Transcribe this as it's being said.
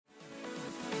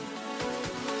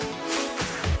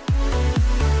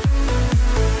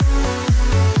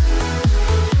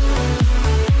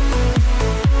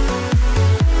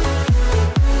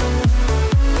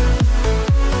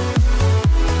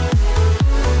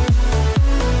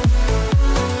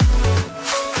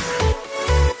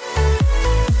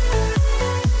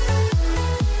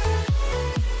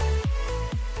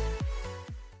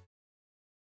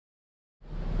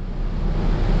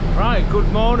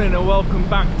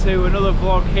back to another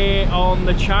vlog here on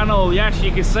the channel. Yes,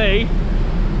 you can see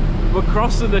we're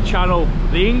crossing the channel,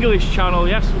 the English channel.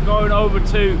 Yes, we're going over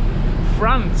to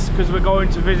France because we're going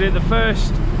to visit the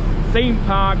first theme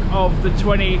park of the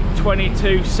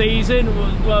 2022 season.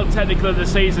 Well, technically the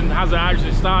season hasn't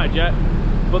actually started yet,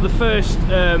 but the first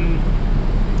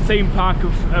theme park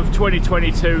of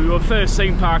 2022, or first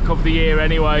theme park of the year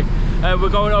anyway. We're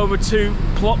going over to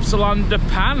Plopsaland de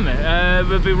Panne.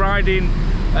 We'll be riding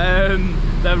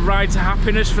the Ride to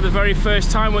Happiness for the very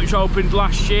first time, which opened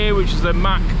last year, which is the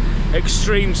Mack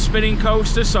Xtreme spinning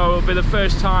coaster. So it'll be the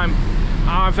first time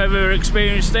I've ever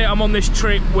experienced it. I'm on this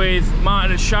trip with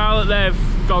Martin and Charlotte.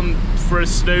 They've gone for a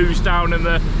snooze down in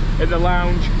the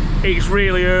lounge. It's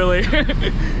really early.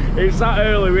 It's that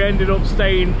early. We ended up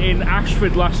staying in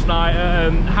Ashford last night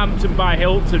at Hampton by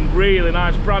Hilton. Really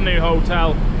nice, brand new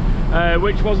hotel,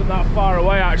 which wasn't that far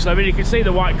away actually. I mean, you can see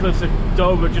the White Cliffs of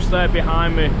Dover just there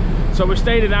behind me. So we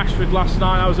stayed in Ashford last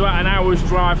night. I was about an hour's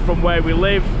drive from where we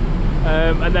live,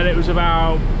 and then it was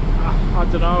about, I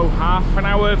don't know, half an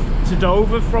hour to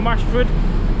Dover from Ashford,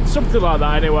 something like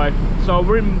that anyway. So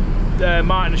we're in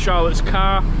Martin and Charlotte's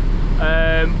car.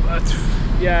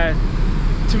 Yeah,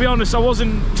 to be honest, I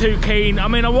wasn't too keen. I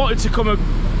mean, I wanted to come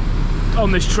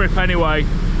on this trip anyway,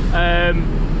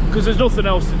 because there's nothing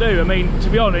else to do. I mean, to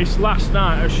be honest, last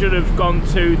night I should have gone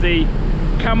to the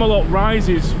Camelot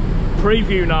Rises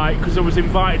preview night because I was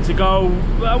invited to go.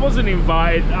 I wasn't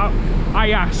invited.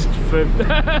 I asked for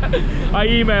I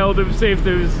emailed them to see if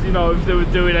there was, you know, if they were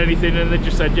doing anything, and they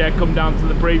just said, yeah, come down to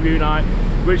the preview night,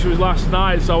 which was last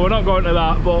night. So we're not going to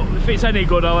that, but if it's any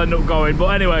good I'll end up going.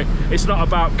 But anyway, it's not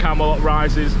about Camelot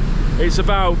Rises, it's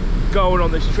about going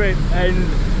on this trip, and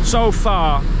so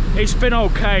far it's been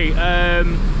okay.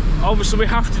 Obviously we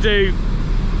have to do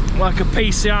like a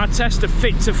PCR test, a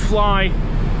fit to fly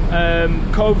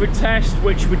COVID test,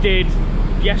 which we did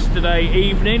yesterday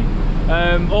evening.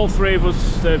 All three of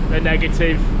us are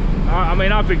negative. I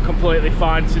mean, I've been completely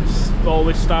fine since all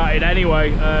this started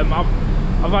anyway.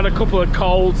 I've had a couple of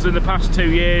colds in the past 2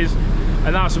 years,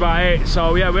 and that's about it.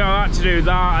 So yeah, we had to do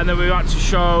that, and then we had to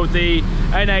show the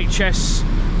NHS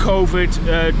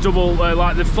COVID double,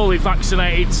 like the fully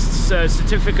vaccinated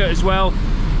certificate as well,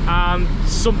 and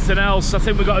something else. I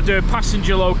think we've got to do a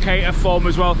passenger locator form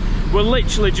as well. We're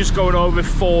literally just going over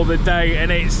for the day,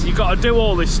 and you've got to do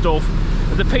all this stuff.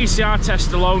 The PCR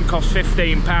test alone costs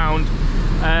 £15.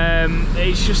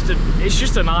 It's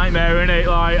just a nightmare, isn't it?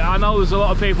 Like, I know there's a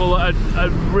lot of people that are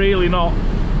really not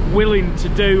willing to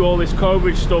do all this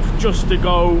COVID stuff just to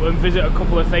go and visit a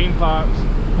couple of theme parks.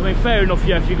 I mean, fair enough,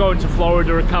 yeah, if you're going to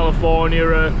Florida or California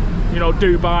or, you know,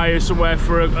 Dubai or somewhere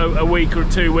for a week or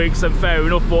 2 weeks, then fair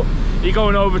enough. But you're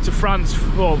going over to France,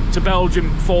 well, to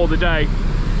Belgium for the day.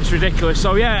 It's ridiculous.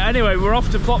 So yeah, anyway, we're off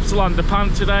to Plopsaland de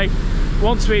Panne today.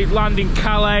 Once we land in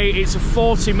Calais, it's a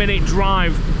 40-minute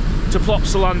drive to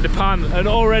Plopsaland de Panne, and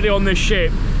already on this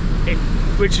ship,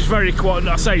 which is very quiet.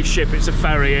 I say ship, it's a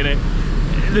ferry in it.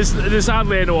 There's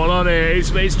hardly anyone on here.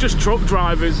 It's just truck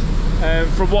drivers,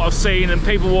 from what I've seen, and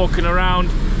people walking around,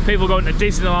 people going to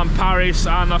Disneyland Paris,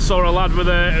 and I saw a lad with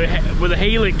a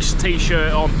Helix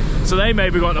t-shirt on, so they may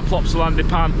be going to Plopsaland de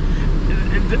Panne.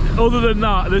 Other than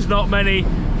that, there's not many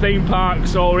theme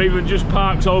parks or even just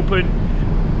parks open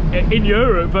in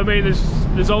Europe. I mean,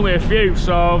 there's only a few.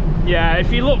 So yeah,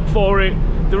 if you look for it,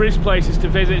 there is places to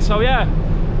visit. So yeah,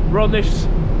 we're on this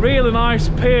really nice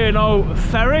P&O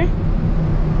ferry,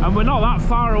 and we're not that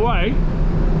far away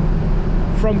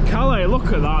from Calais. Look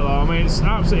at that though. I mean, it's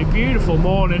absolutely beautiful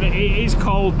morning. It is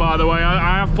cold, by the way.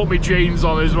 I have put my jeans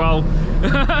on as well.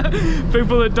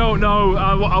 People that don't know,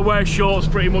 I wear shorts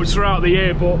pretty much throughout the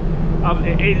year, but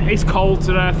it's cold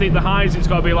today. I think the highs, it's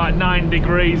got to be like 9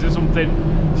 degrees or something.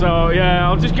 So yeah,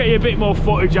 I'll just get you a bit more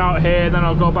footage out here, and then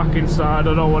I'll go back inside.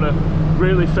 I don't want to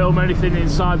really film anything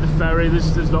inside the ferry.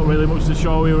 There's not really much to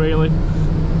show you really.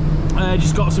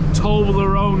 Just got some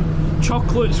Toblerone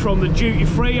chocolates from the duty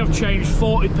free. I've changed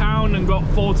 £40 and got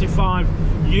 45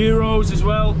 euros as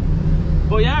well.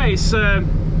 But yeah, it's a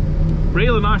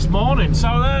really nice morning. So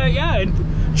yeah,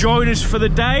 join us for the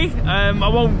day.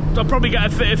 I'll probably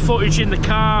get a bit of footage in the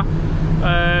car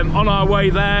on our way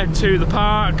there to the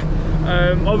park.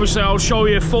 Obviously I'll show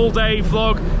you a full day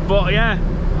vlog, but yeah,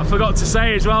 I forgot to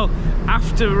say as well,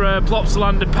 after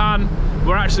Plopsaland de Panne,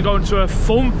 we're actually going to a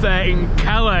fun fair in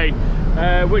Calais,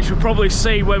 which we'll probably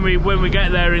see when we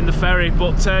get there in the ferry.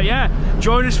 But yeah,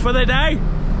 join us for the day.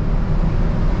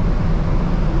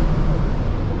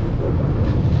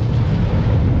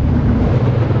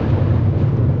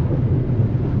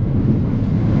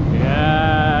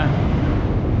 Yeah,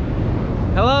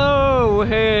 hello, we're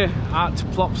here at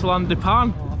Plopsaland de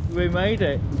Panne. we made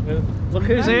it. Look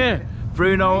who's here.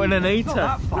 Bruno and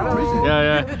Anita.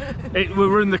 Yeah. We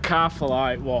were in the car for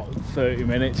like, what, 30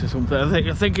 minutes or something.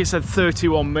 I think it said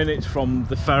 31 minutes from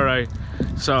the ferry.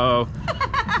 So,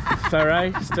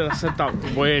 ferry? Still, I said that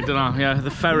weird, didn't I? Yeah,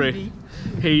 the ferry.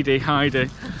 Heidi.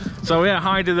 So yeah,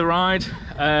 Heidi the ride.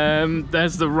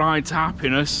 There's the ride to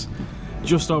happiness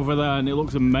just over there, and it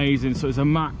looks amazing. So it's a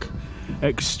Mack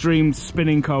Xtreme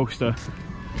spinning coaster.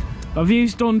 Have you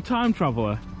done Time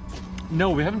Traveller? No,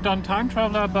 we haven't done Time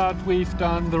Traveller, but we've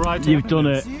done the ride to You've done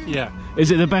it? Yeah. Is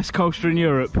it the best coaster in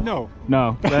Europe? No.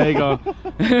 No, there you go.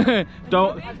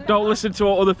 don't listen to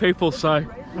what other people say.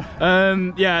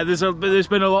 Yeah, there's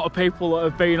been a lot of people that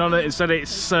have been on it and said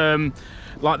it's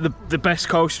like the best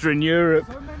coaster in Europe.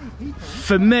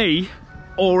 For me,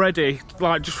 already,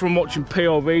 like just from watching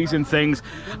POVs and things,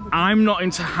 I'm not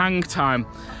into hang time.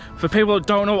 For people that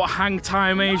don't know what hang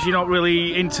time is, you're not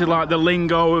really into like the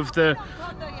lingo of the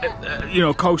you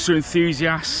know, coaster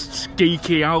enthusiasts,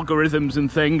 geeky algorithms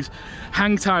and things.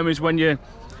 Hang time is when you're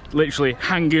literally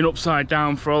hanging upside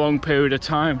down for a long period of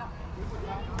time.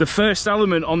 The first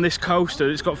element on this coaster,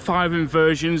 it's got 5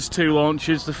 inversions, 2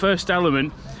 launches. The first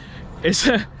element is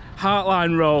a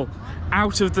heartline roll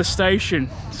out of the station,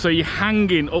 so you're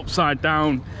hanging upside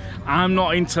down. I'm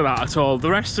not into that at all.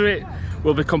 The rest of it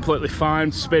will be completely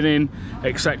fine, spinning,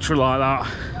 etc. like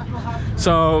that.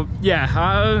 So yeah,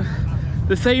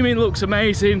 the theming looks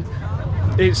amazing.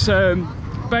 It's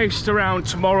based around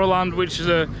Tomorrowland, which is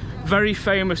a very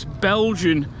famous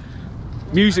Belgian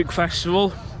music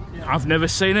festival. I've never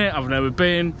seen it, I've never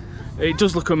been. It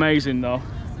does look amazing though,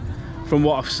 from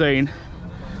what I've seen.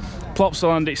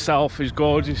 Plopsaland itself is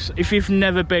gorgeous. If you've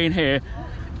never been here,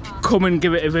 come and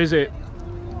give it a visit.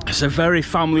 It's a very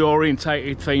family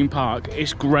orientated theme park.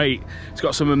 It's great. It's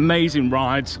got some amazing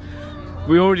rides.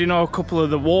 We already know a couple of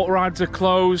the water rides are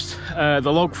closed. The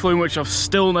log flume, which I've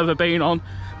still never been on.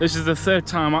 This is the 3rd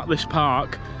time at this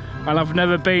park, and I've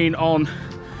never been on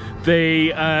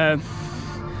the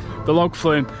log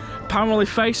flume. Apparently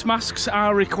face masks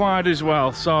are required as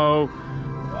well, so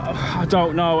I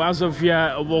don't know. As of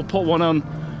yet, we'll put one on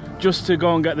just to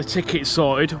go and get the tickets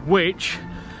sorted, which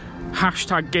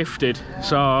 #gifted.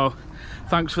 So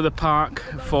thanks for the park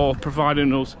for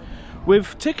providing us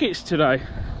with tickets today.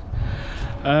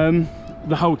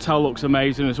 The hotel looks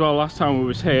amazing as well. Last time we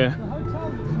was here,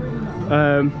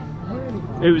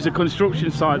 it was a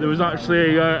construction site. There was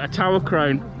actually a tower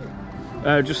crane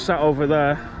just sat over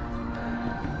there.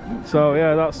 So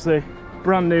yeah, that's the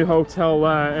brand new hotel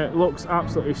there. It looks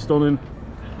absolutely stunning,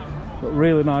 but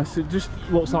really nice. It just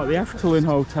looks like the Efteling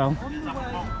Hotel,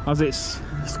 as it's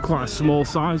quite a small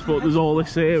size, but there's all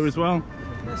this here as well.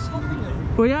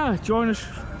 But yeah, join us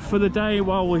for the day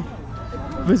while we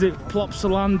visit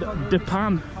Plopsaland de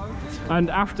Panne.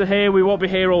 And after here, we won't be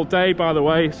here all day, by the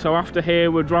way, so after here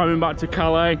we're driving back to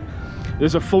Calais.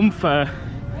 There's a fun fair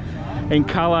in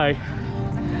Calais.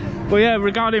 But yeah,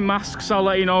 regarding masks, I'll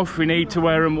let you know if we need to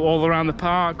wear them all around the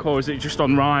park, or is it just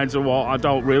on rides or what. I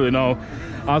don't really know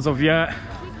as of yet.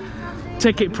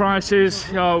 Ticket prices,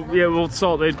 oh yeah, we'll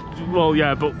sort it. Well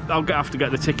yeah, but I'll have to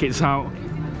get the tickets out.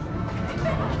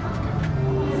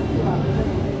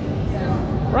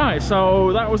 Right,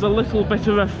 so that was a little bit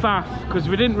of a faff because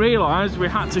we didn't realise we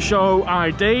had to show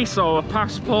ID, so a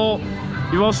passport.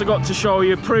 You've also got to show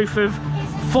your proof of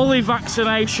fully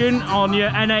vaccination on your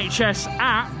NHS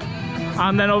app,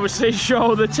 and then obviously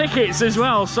show the tickets as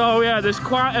well. So yeah, there's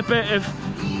quite a bit of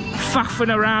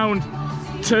faffing around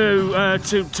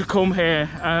to come here.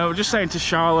 I was just saying to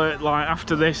Charlotte, like,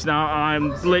 after this now,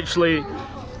 I'm literally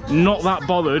not that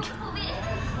bothered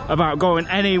about going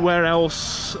anywhere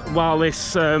else while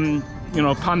this you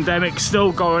know, pandemic's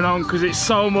still going on, because it's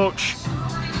so much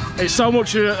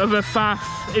of a faff.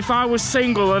 If I was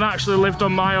single and actually lived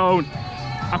on my own,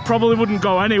 I probably wouldn't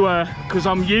go anywhere because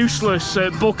I'm useless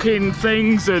at booking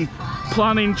things and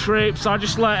planning trips. I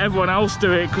just let everyone else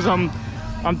do it because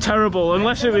I'm terrible.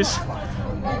 Unless it was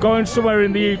going somewhere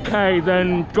in the UK,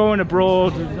 then going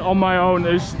abroad on my own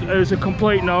is a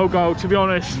complete no-go, to be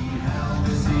honest.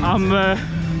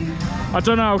 I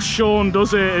don't know how Sean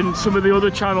does it and some of the other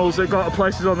channels that got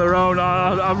places on their own.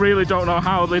 I really don't know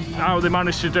how they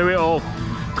manage to do it all,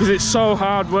 because it's so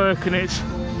hard work and it's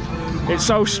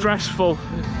so stressful,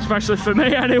 especially for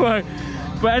me anyway.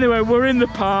 But anyway, we're in the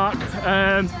park.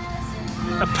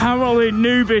 Apparently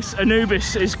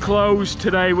Anubis is closed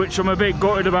today, which I'm a bit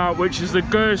gutted about, which is the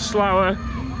Gerstlauer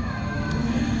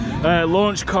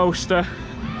launch coaster.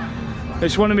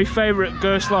 It's one of my favourite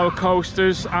Gerstlauer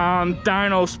coasters, and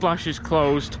Dino Splash is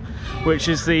closed, which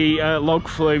is the log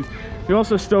flume. You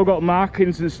also still got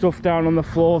markings and stuff down on the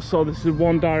floor, so this is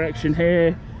one direction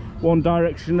here, one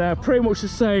direction there. Pretty much the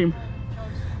same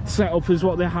setup as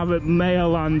what they have at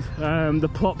Tomorrowland, the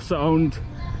Plopsaland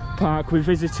park we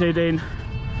visited in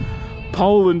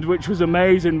Poland, which was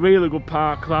amazing. Really good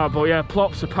park that. But yeah,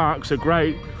 Plopsa parks are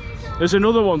great. There's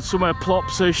another one somewhere,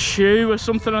 Plopsa Shoe or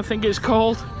something I think it's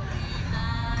called.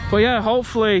 But yeah,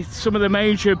 hopefully some of the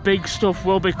major big stuff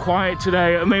will be quiet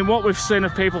today. I mean, what we've seen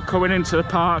of people coming into the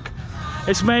park,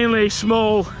 it's mainly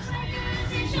small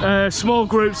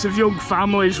groups of young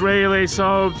families really,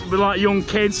 so like young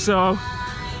kids. So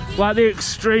like the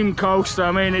Xtreme coaster,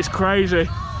 I mean, it's crazy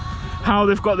how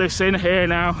they've got this in here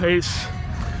now. It's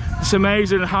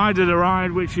amazing. Heidi the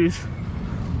ride, which is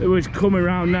coming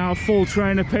around now, full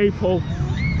train of people,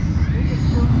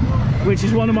 which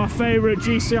is one of my favourite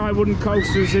GCI wooden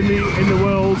coasters in the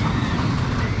world.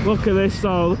 Look at this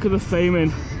though, look at the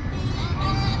theming,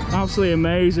 absolutely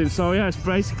amazing. So yeah, it's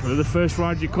basically the first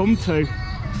ride you come to,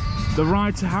 the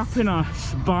Ride to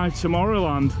Happiness by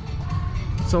Tomorrowland.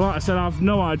 So like I said, I have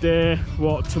no idea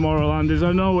what Tomorrowland is.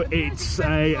 I know it's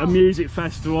a music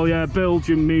festival, yeah,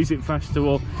 Belgium music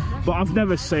festival, but I've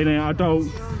never seen it, I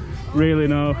don't really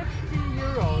know.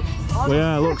 But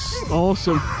yeah, it looks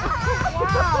awesome.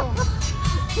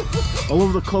 I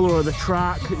love the colour of the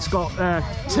track. It's got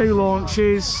 2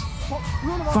 launches,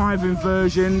 5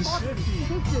 inversions.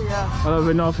 I don't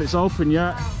even know if it's open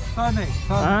yet. Funny.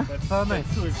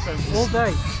 All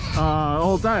day.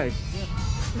 All day?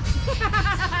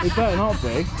 It better not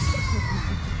be.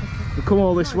 We come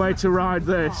all this way to ride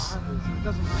this.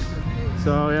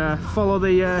 So yeah, follow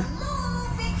the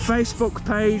Facebook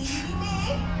page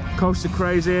Coaster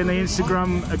Crazy and the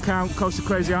Instagram account Coaster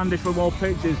Crazy Andy for more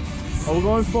pictures. Are we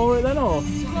going for it then, or?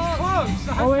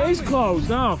 Oh, it is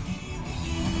closed. Oh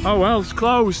well, it's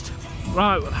closed.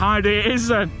 Right, Heidi, it is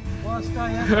then.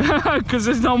 Because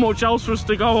there's not much else for us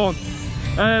to go on.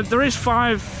 There is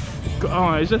 5.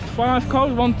 Oh, is it 5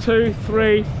 coasters? 1, 2,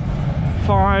 3,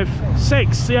 5,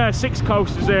 6. Yeah, 6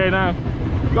 coasters here now.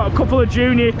 Got a couple of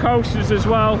junior coasters as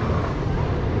well.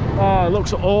 Oh, it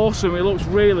looks awesome. It looks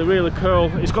really, really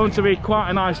cool. It's going to be quite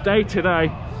a nice day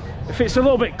today. If it's a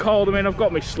little bit cold, I mean, I've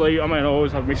got my sleeve. I mean, I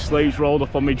always have my sleeves rolled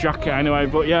up on my jacket anyway.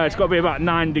 But yeah, it's got to be about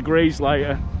 9 degrees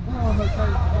later.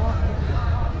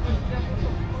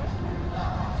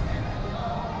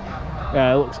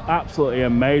 Yeah, it looks absolutely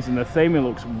amazing. The theming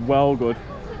looks well good.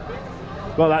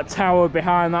 Got that tower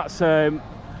behind, that's a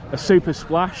super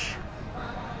splash,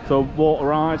 so water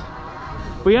ride.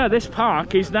 But yeah, this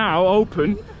park is now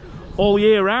open all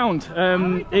year round.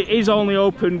 It is only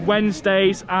open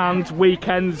Wednesdays and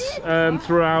weekends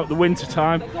throughout the winter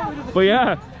time. But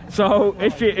yeah, so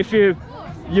if you're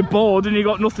bored and you've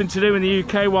got nothing to do in the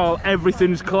UK while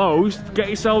everything's closed, get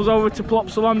yourselves over to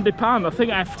Plopsaland de Panne. I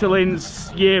think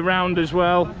Eftelin's year round as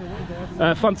well.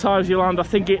 Phantasialand, I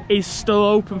think it is still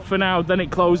open for now, then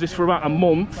it closes for about a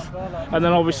month. And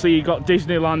then obviously you've got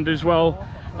Disneyland as well,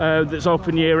 that's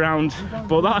open year round.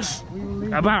 But that's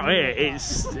about it.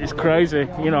 It's crazy,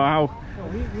 you know, how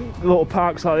little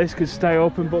parks like this could stay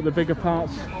open, but the bigger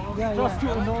parks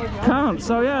can't.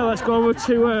 So yeah, let's go over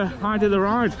to Heidi the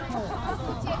ride.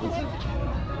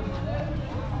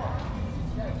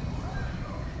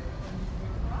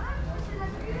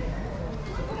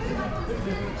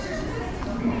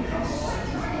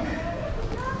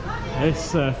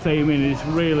 This theming is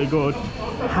really good.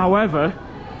 However,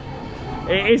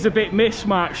 it is a bit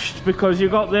mismatched because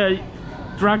you've got the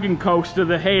dragon coaster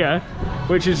here,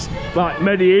 which is like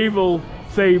medieval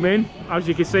theming, as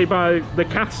you can see by the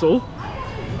castle.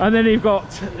 And then you've got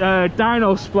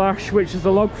Dino Splash, which is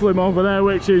the log flume over there,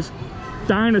 which is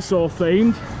dinosaur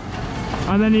themed.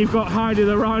 And then you've got Heidi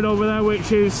the ride over there,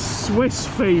 which is Swiss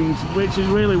themed, which is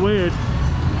really weird.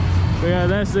 But yeah,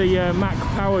 there's the Mack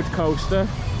powered coaster.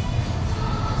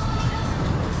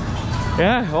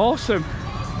 Yeah, awesome.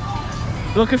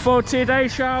 Looking forward to your day,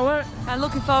 Charlotte? I'm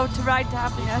looking forward to Ride to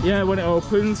Happiness. Yeah, when it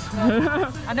opens.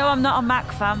 I know I'm not a Mack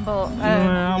fan, but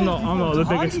yeah, I'm not the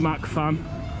biggest Mack fan.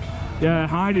 Yeah,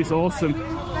 Heidi's awesome.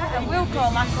 I will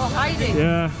call Mack or Heidi.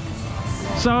 Yeah.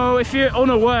 So if you're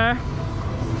unaware,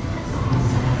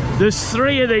 there's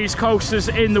 3 of these coasters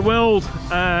in the world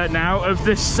now of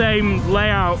this same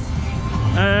layout.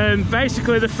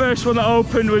 Basically, the first one that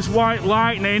opened was White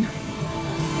Lightning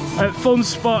at Fun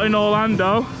Spot in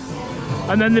Orlando,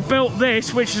 and then they built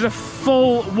this, which is a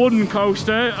full wooden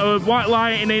coaster. White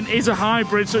Lightning is a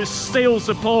hybrid, so it's steel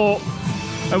support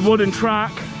and wooden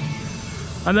track.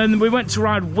 And then we went to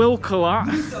ride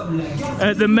Wilkolat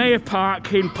at the Mayer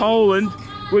Park in Poland,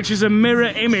 which is a mirror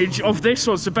image of this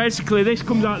one. So basically this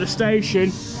comes out of the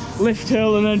station, lift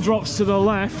hill, and then drops to the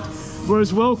left,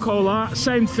 Whereas Wilco, that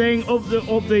same thing, up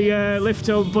the lift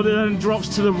hill, but it then drops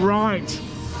to the right,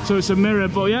 so it's a mirror.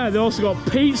 But yeah, they also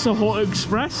got Pizza Hut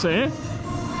Express here,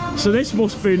 so this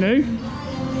must be new.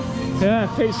 Yeah,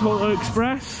 Pizza Hut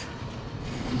Express.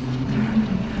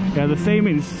 Yeah, the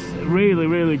theming's really,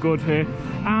 really good here.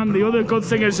 And the other good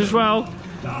thing is as well,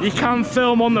 you can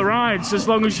film on the rides as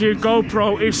long as your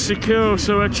GoPro is secure,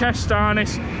 so a chest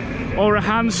harness or a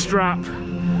hand strap.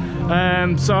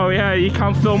 So yeah, you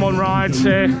can film on rides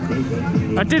here.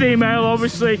 I did email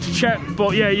obviously to check,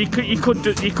 but yeah, you can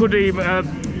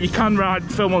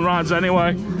film on rides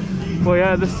anyway. But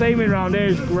yeah, the theming around here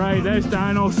is great. There's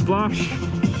Dino Splash.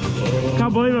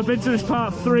 Can't believe I've been to this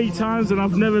park 3 times and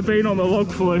I've never been on the log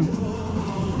flume.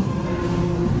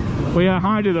 But yeah,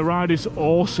 Heidi the ride is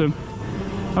awesome.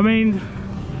 I mean,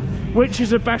 which is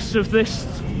the best of this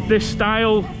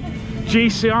style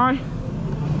GCI?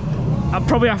 I'd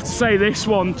probably have to say this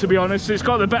one, to be honest. It's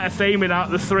got the better theming out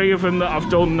of the 3 of them that I've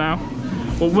done now.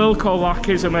 But Wilco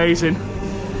is amazing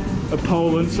at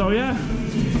Poland. So yeah,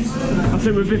 I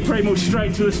think we've been pretty much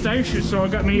straight to the station, so I'll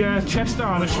get my chest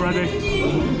harness ready.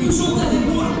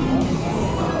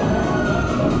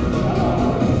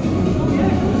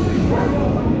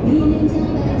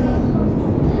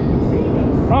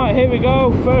 Right, here we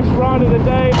go, first ride of the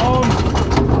day on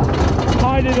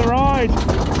Heidi the Ride.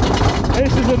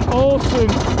 This is an awesome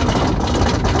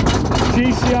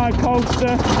GCI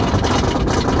coaster.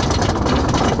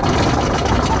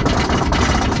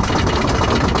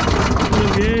 The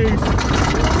views.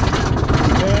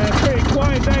 Yeah, pretty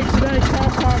quiet day today, car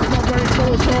park's not very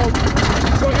full at all.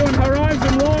 Got you on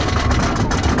Horizon Lock.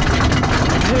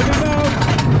 Here we go.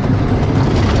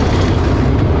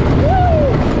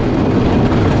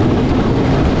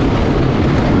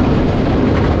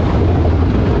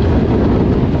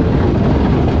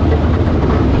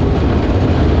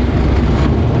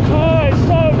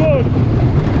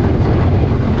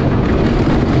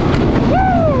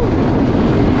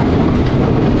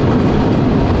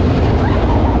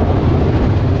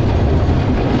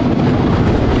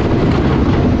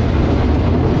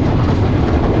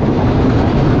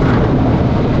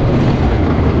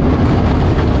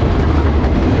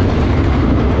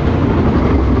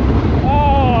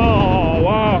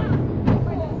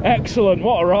 Excellent,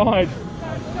 what a ride.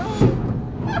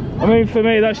 I mean, for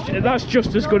me that's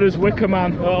just as good as Wicker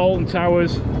Man at Alton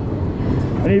Towers,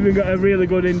 and even got a really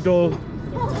good indoor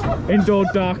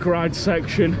dark ride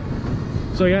section.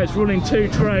 So yeah, it's running 2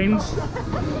 trains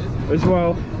as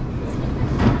well.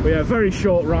 But yeah, very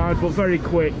short ride but very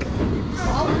quick,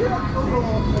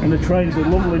 and the trains are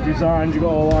lovely designed. You've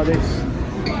got all like this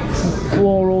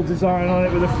floral design on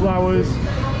it with the flowers.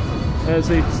 There's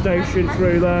the station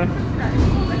through there.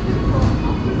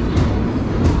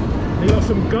 You got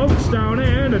some goats down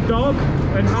here and a dog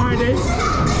and Heidi.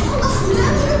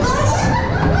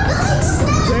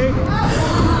 See?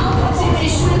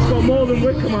 It's got more than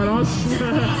Wicker Man on.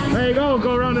 There you go, I'll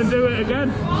go around and do it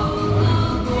again.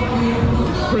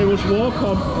 Pretty much walk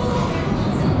on.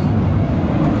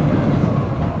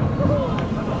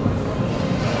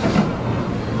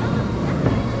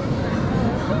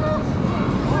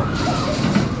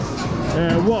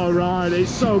 Yeah, what a ride,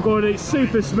 it's so good, it's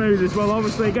super smooth as well.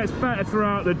 Obviously it gets better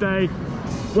throughout the day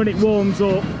when it warms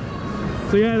up.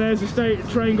 So yeah, there's the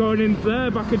train going in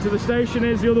there, back into the station.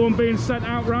 Here's the other one being sent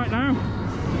out right now.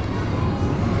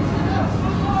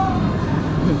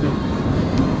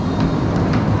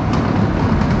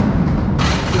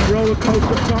 The roller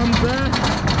coaster fans there.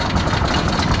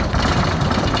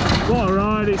 What a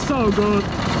ride, it's so good.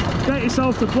 Get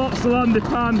yourself to Plopsaland de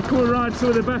Panne, come and ride some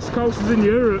of the best coasters in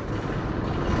Europe.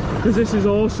 Because this is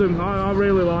awesome, I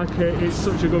really like it, it's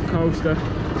such a good coaster.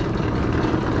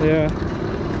 Yeah.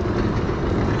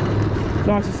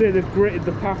 Nice to see they've gritted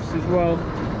the paths as well.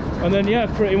 And then yeah,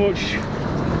 pretty much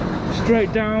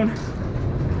straight down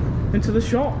into the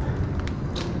shop.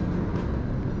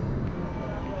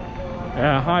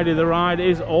 Yeah, Heidi the Ride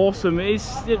is awesome. It's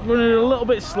running a little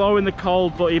bit slow in the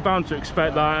cold, but you're bound to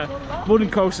expect that. Wooden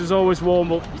coasters always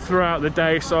warm up throughout the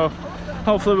day, so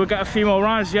hopefully we'll get a few more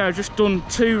rides. Yeah, I've just done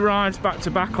 2 rides back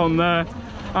to back on there,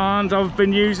 and I've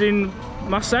been using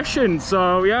my session.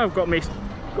 So yeah, I've got my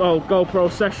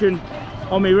GoPro session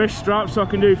on my wrist strap, so I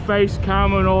can do face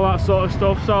cam and all that sort of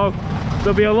stuff. So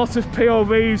there'll be a lot of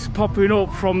POVs popping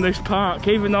up from this park,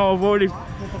 even though I've already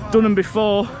done them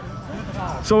before.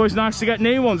 It's always nice to get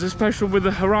new ones, especially with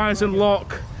the Horizon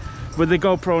Lock, with the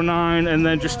GoPro 9, and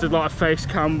then just a lot of face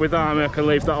cam with that. I mean, I can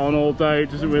leave that on all day, it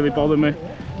doesn't really bother me.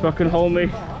 So I can hold my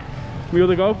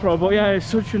other GoPro. But yeah, it's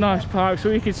such a nice park. So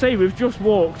you can see we've just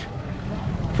walked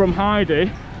from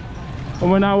Heidi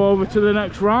and we're now over to the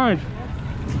next ride.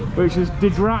 which is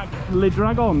Le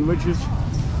Dragon, which is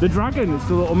the Dragon. It's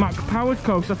the little Mack powered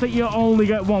coaster. I think you only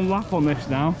get one lap on this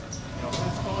now.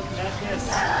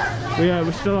 But yeah,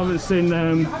 we still haven't seen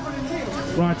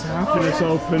Ride to Happiness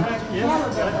open.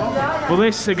 Well,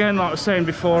 this again, like I was saying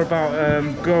before about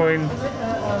going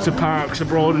to parks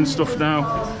abroad and stuff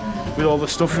now, with all the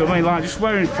stuff, I mean, like just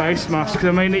wearing face masks,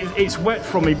 I mean it's wet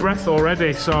from my breath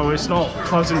already, so it's not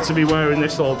pleasant to be wearing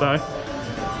this all day.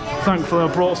 Thankfully I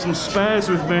brought some spares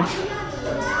with me.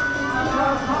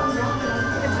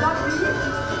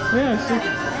 Yeah,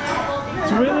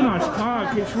 it's a really nice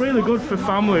park. It's really good for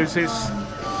families. It's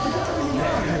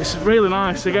really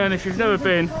nice. Again, if you've never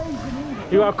been,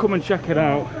 you gotta come and check it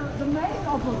out.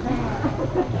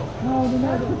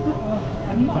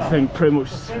 I think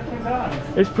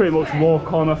it's pretty much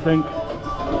walk on, I think.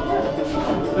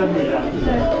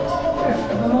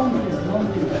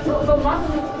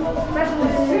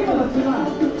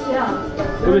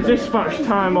 But the dispatch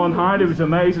time on Heidi was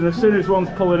amazing. As soon as one's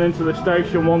pulling into the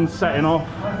station, one's setting off.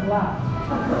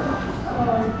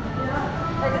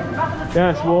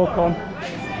 Yes, walk on.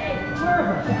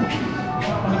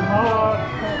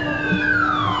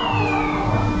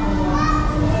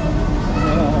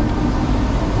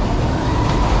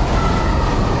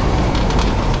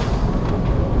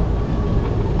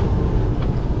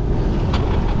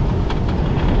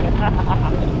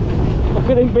 Look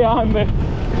at him behind me.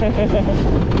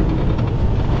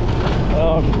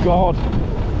 Oh God.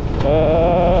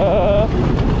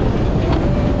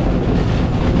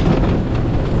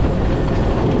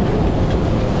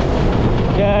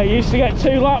 Yeah, I used to get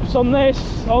 2 laps on this,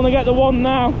 only get the 1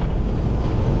 now.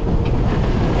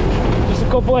 Just a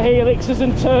couple of helixes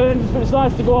and turns, but it's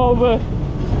nice to go over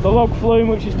the log flume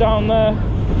which is down there.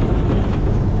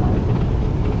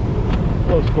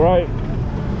 Looks great.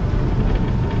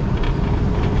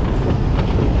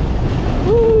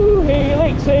 Woo,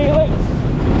 helix, helix.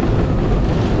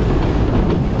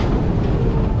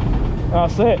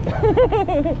 That's it.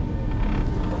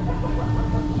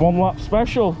 1 lap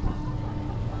special.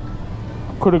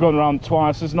 Could have gone around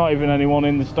twice, there's not even anyone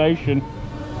in the station.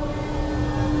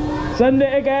 Send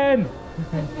it again!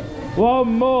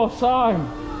 One more time!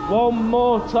 One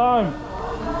more time!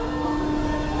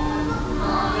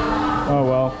 Oh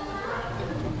well.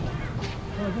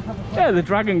 Yeah, the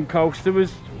Dragon coaster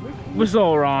was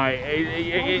alright.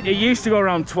 It used to go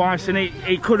around twice, and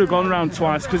it could have gone around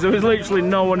twice because there was literally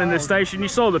no one in the station. You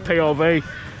saw the POV.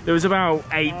 There was about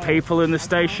 8 people in the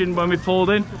station when we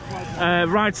pulled in.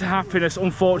 Ride to Happiness,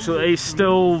 unfortunately, is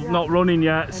still not running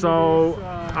yet, so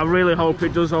I really hope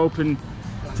it does open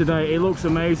today. It looks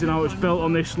amazing how it's built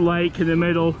on this lake in the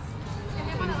middle.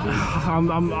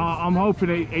 I'm hoping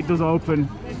it does open.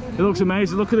 It looks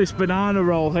amazing. Look at this banana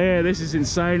roll here. This is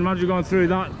insane. Imagine going through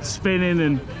that, spinning,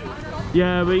 and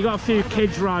yeah. But you got a few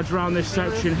kids rides around this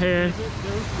section here,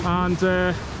 and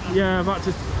yeah, I've had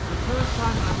to.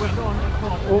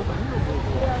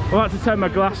 I've had to take my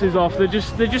glasses off. They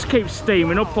just keep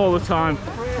steaming up all the time.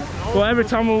 But every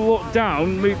time I look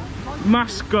down, my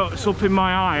mask gets up in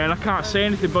my eye and I can't see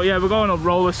anything. But yeah, we're going on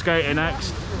roller skating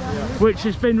next, which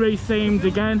has been rethemed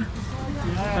again.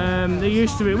 There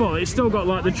used to be, well, it's still got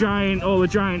like all the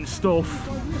giant stuff.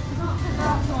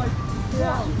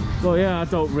 But yeah, I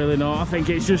don't really know. I think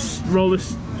it's just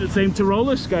themed to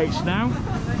roller skates now.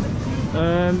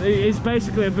 It's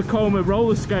basically a Vekoma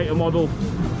roller skater model,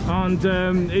 and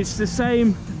it's the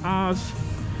same as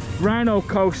Rhino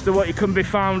Coaster, what you can be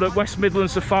found at West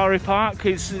Midlands Safari Park.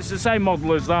 It's the same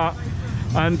model as that,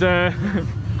 and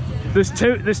there's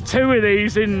two of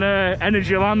these in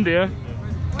Energylandia.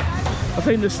 I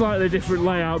think they're slightly different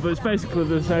layout, but it's basically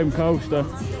the same coaster.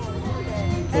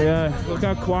 But yeah, look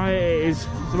how quiet it is.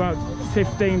 There's about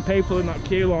 15 people in that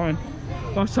queue line.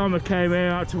 Last time I came here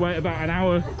I had to wait about an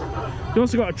hour. We've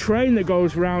also got a train that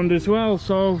goes round as well,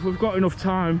 so if we've got enough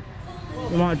time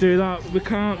we might do that. We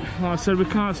can't, like I said, we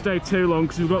can't stay too long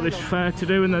because we've got this fair to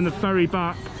do, and then the ferry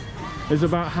back is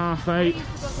about 8:30.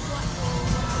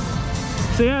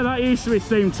 So yeah, that used to be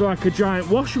themed to like a giant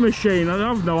washing machine. I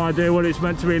have no idea what it's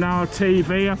meant to be now, a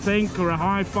TV I think, or a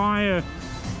hi-fi or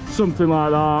something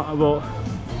like that. But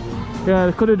yeah,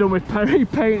 they could have done with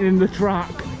painting the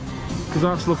track, because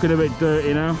that's looking a bit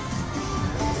dirty now.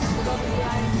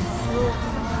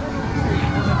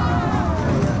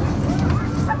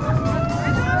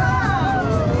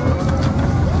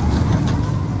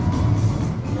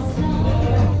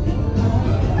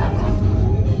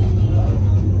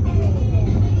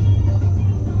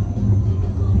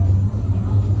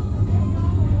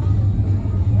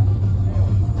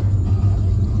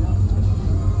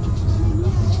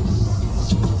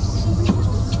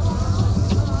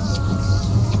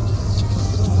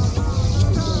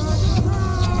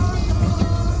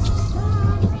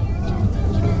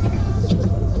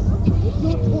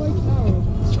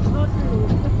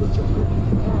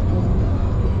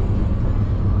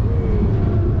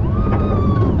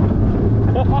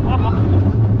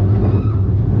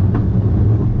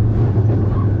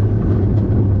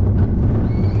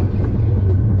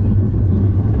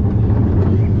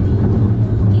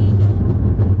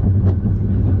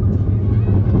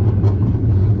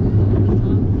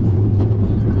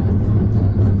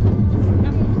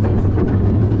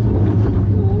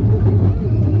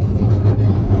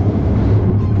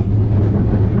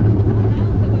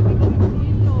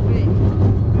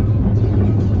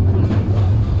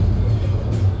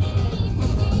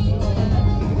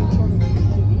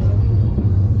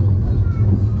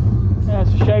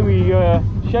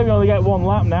 shame you only get one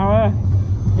lap now, eh?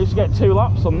 You used to get 2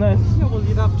 laps on this. Yeah, well,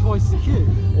 you'd have twice the queue.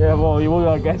 Yeah, well, you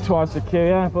will get twice the queue,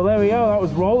 yeah. But there we go, that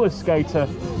was Roller Skater.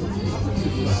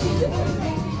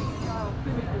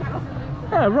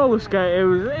 Yeah, Roller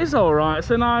Skater is alright. It's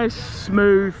a nice,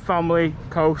 smooth family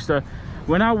coaster.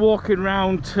 We're now walking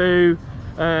around to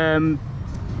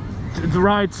the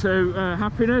ride to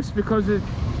Happiness because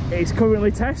it's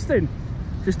currently testing.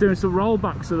 Just doing some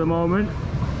rollbacks at the moment.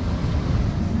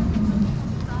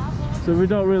 So we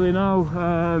don't really know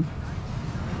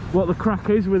what the crack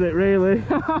is with it, really.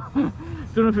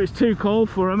 Don't know if it's too cold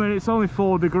for it. I mean, it's only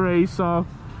 4 degrees, so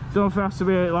don't know if it has to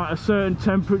be like a certain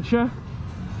temperature.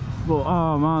 But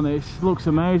oh man, it looks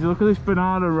amazing. Look at this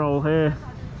banana roll here.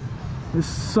 It's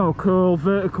so cool.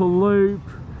 Vertical loop,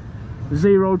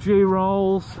 0G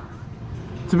rolls.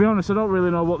 To be honest, I don't really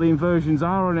know what the inversions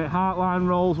are on it. Heartline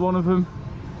rolls, one of them.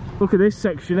 Look at this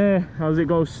section here, as it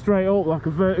goes straight up like a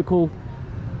vertical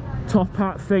top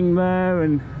hat thing there,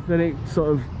 and then it sort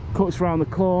of cuts around the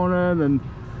corner and then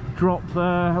drop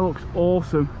there. It looks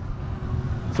awesome.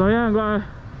 So yeah, I'm gonna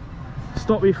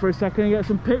stop you for a second and get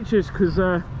some pictures, because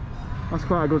that's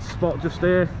quite a good spot just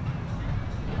here.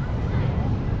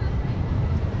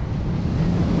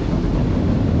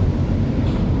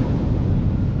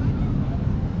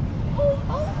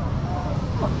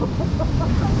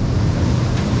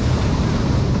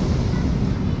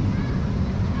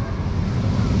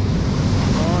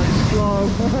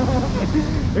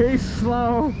 It's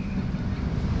slow.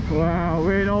 Wow,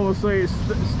 we almost see it's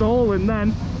stalling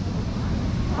then.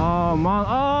 Oh man,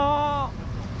 oh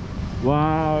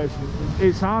wow,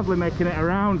 it's hardly making it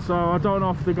around. So I don't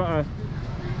know if they've got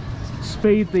to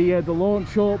speed the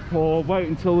launch up or wait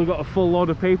until we've got a full load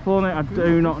of people on it. I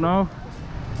do not know.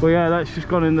 But yeah, that's just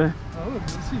gone in the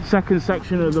second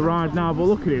section of the ride now. But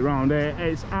look at it round here,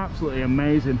 it's absolutely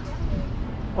amazing.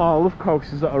 Oh, I love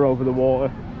coasters that are over the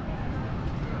water.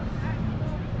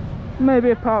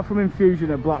 Maybe apart from Infusion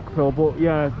at Blackpool, but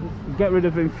yeah, get rid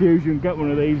of Infusion, get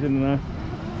one of these in there.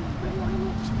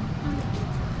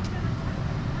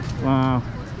 Wow.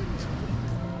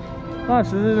 Right,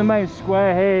 so this is the main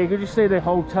square here. You can just see the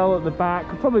hotel at the back.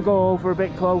 I'll probably go over a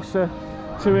bit closer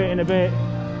to it in a bit.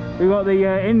 We've got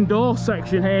the indoor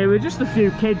section here with just a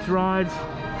few kids rides.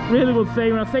 Really good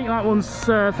theme. I think that one's,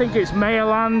 I think it's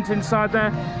Mayerland inside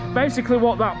there. Basically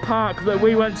what that park that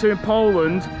we went to in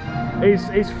Poland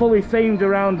is fully themed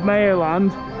around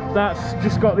Mayerland. That's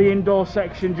just got the indoor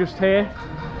section just here.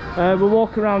 We're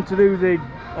walking around to do the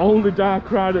only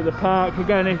dark ride at the park.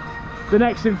 Again, the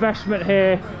next investment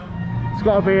here, it's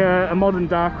got to be a modern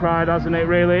dark ride, hasn't it,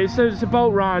 really? It's a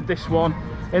boat ride, this one,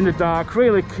 in the dark.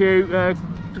 Really cute.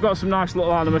 We've got some nice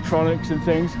little animatronics and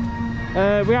things.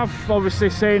 We have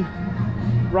obviously seen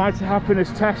Ride to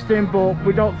Happiness testing, but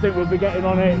we don't think we'll be getting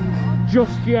on it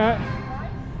just yet.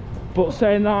 But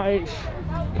saying that,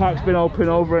 park's been open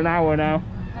over an hour now.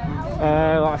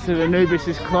 Like I said, Anubis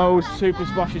is closed, Super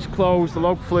Splash is closed, the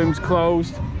Log Flume's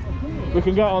closed. We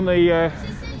can get on the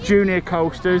junior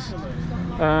coasters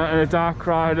and a dark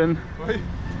ride, and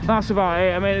that's about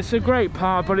it. I mean, it's a great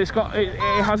park, but it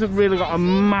hasn't really got a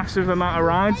massive amount of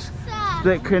rides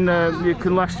that can you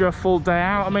can last you a full day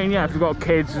out. I mean, yeah, if you've got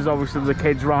kids, there's obviously the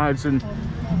kids rides and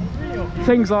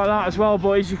things like that as well.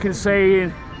 But as you can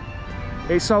see,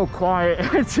 it's so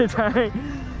quiet today.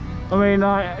 I mean,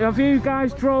 have you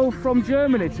guys drove from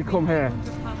Germany to come here?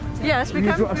 Yes, we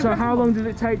can. So how long did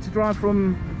it take to drive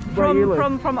from where you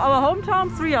live? From our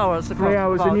hometown, 3 hours. 3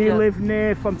 hours, and you live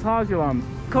near Phantasialand?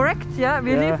 Correct, yeah.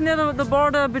 We live near the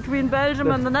border between Belgium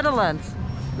and the Netherlands.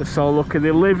 They're so lucky.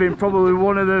 They live in probably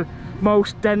one of the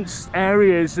most dense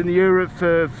areas in Europe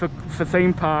for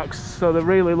theme parks, so they're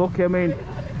really lucky. I mean,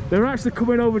 they're actually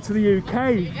coming over to the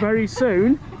UK very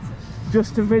soon,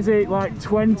 just to visit like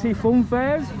 20 fun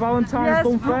fairs, Valentine's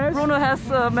fun fairs. Bruno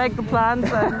has made the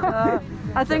plans, and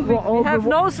I think we have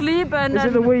no sleep. And is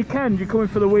it the weekend? You're coming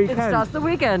for the weekend? It's just the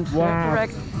weekend. Wow. Yeah,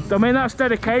 correct. I mean, that's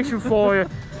dedication for you.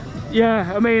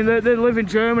 Yeah, I mean, they live in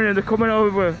Germany and they're coming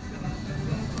over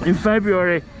in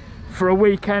February for a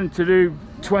weekend to do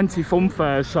 20 fun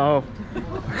fairs, so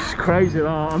it's crazy that.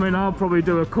 I mean, I'll probably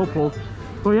do a couple.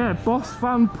 But yeah, Boss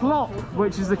Van Plop,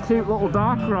 which is the cute little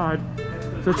dark ride.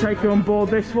 So take you on board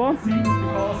this one.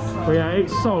 But yeah,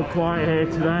 it's so quiet here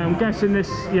today. I'm guessing this,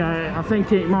 yeah, I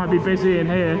think it might be busy in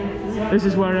here. This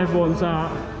is where everyone's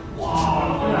at.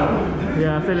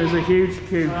 Yeah, I think there's a huge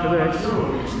queue for this.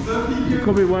 You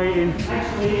could be waiting. It's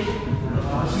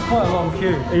quite a long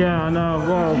queue. Yeah, I know.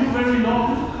 Well,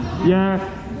 yeah.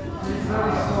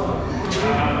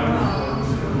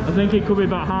 I think it could be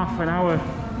about half an hour.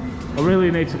 I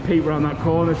really need to peek around that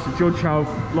corner to judge how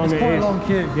long It's it quite is. a long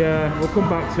queue. Yeah, we'll come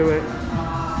back to it.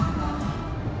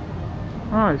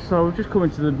 Alright, so we've just come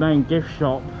into the main gift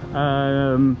shop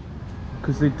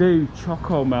because they do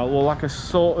choco melt, well, like a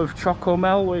sort of choco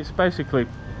melt. It's basically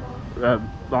like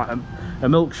a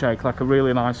milkshake, like a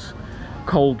really nice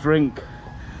cold drink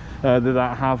that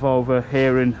I have over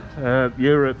here in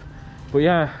Europe. But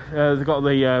yeah, they've got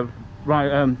the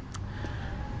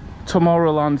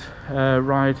Tomorrowland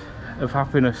Ride of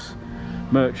Happiness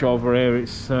merch over here.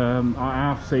 It's I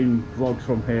have seen vlogs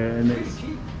from here, and it's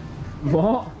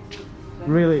what?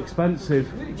 Really expensive.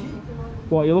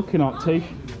 What are you looking at, T?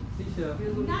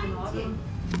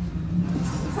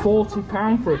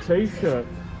 £40 for a t-shirt.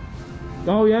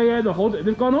 Oh yeah, yeah, the hood,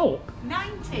 they've gone up.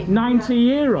 90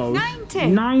 euros.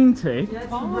 90.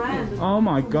 Oh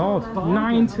my god,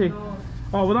 90.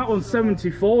 Oh well, that one's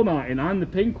 £74.99, the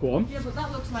pink one. Yeah, but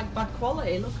that looks like bad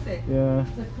quality, look at it. Yeah,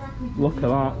 look at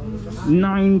that.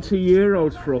 90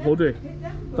 euros for a hoodie.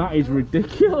 That is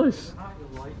ridiculous.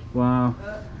 Wow.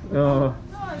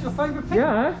 It's your favourite pink.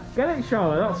 Yeah, get it,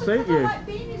 Charlotte. That'll suit you. I like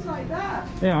beanies like that.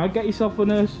 Yeah, I'd get yourself a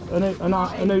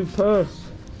new purse.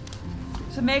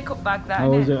 It's a makeup bag, that,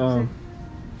 Oh, is isn't it? Oh.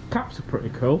 Caps are pretty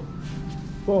cool.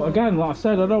 But again, like I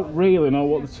said, I don't really know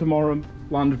what the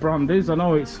Tomorrowland brand is. I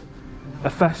know it's a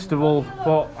festival,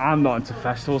 but I'm not into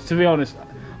festivals. To be honest,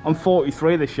 I'm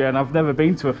 43 this year and I've never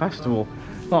been to a festival.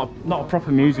 Not a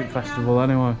proper music festival,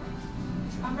 anyway.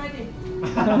 I'm ready.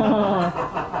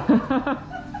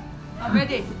 I'm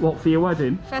ready. What, for your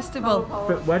wedding? Festival.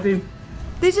 Wedding?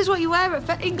 This is what you wear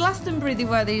at in Glastonbury. They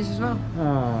wear these as well.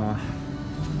 Ah.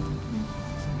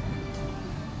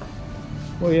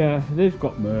 Well, yeah, they've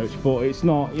got merch, but it's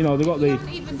not, you know, they've got You the...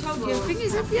 haven't even told your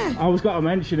fingers, have you? I was going to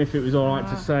mention if it was alright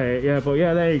to say it, yeah, but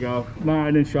yeah, there you go.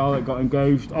 Martin and Charlotte got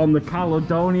engaged on the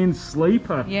Caledonian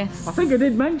Sleeper. Yes. I think I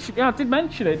did mention, yeah, I did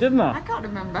mention it, didn't I? I can't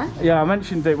remember. Yeah, I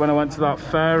mentioned it when I went to that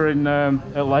fair in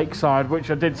at Lakeside,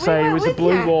 which I did say went was a with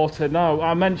blue you. water. No,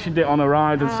 I mentioned it on a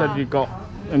ride and said you got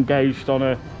engaged on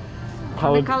a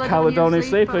Caledonian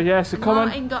Sleeper. Yeah, so comment.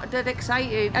 Martin got dead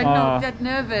excited and no, dead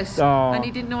nervous, and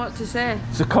he didn't know what to say.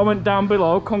 So comment down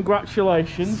below.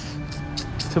 Congratulations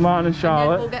to Martin and And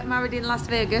Charlotte. then we'll get married in Las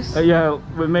Vegas. Yeah,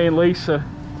 with me and Lisa,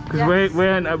 because Yes. we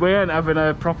ain't having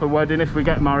a proper wedding if we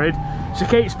get married. She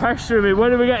keeps pestering me.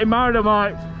 When are we getting married? I'm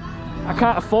like, I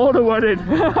can't afford a wedding.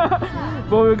 But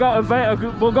we'll go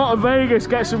to Vegas,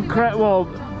 get some cred. Well,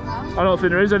 I don't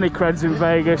think there is any creds in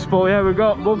Vegas, but yeah, we'll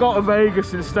go to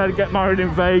Vegas instead. Get married in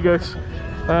Vegas,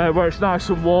 where it's nice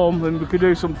and warm, and we could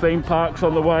do some theme parks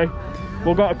on the way.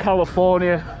 We'll go to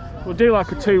California. We'll do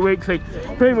like a 2-week thing.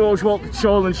 Pretty much what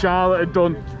Sean and Charlotte had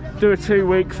done. Do a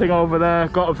 2-week thing over there.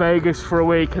 Go to Vegas for a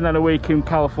week and then a week in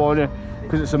California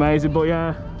because it's amazing. But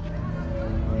yeah,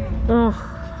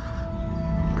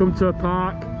 come to a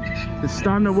park and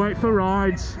stand and wait for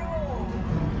rides.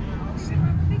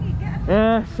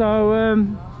 Yeah, so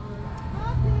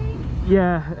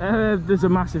yeah, there's a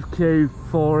massive queue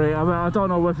for it. I mean, I don't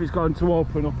know if it's going to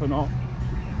open up or not,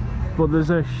 but there's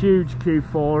a huge queue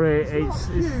for it. It's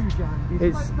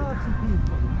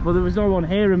well, there was no one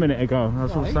here a minute ago.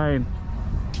 That's what I'm saying.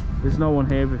 There's no one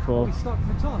here before. We stuck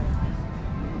for time.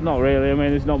 Not really. I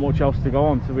mean, there's not much else to go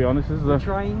on, to be honest, is there?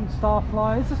 Train,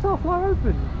 Starflyer. Is the Starflyer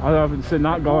open? I haven't seen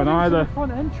that going either. The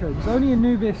front entrance. Only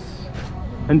Anubis.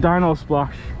 And Dino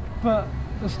Splash. But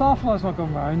the Starflyer's not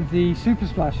gone round. The Super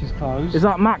Splash is closed. Is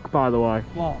that Mack, by the way?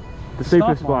 What? The Super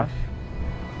Starflyer? Splash.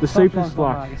 The Super Starflyer's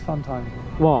gone round, Splash. It's fun time.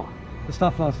 What? The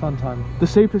Starflyer's fun time. The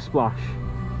Super Splash.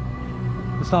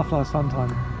 The Starflyer's fun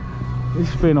time.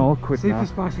 It's been awkward Super now.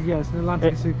 Splash is, yeah, it's an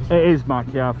Atlantic Super Splash. It is Mack,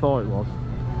 yeah, I thought it was.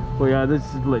 But yeah,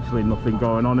 there's literally nothing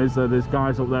going on, is there? There's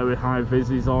guys up there with high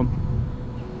vises on.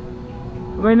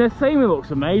 I mean, the theme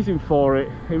looks amazing for it.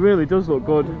 It really does look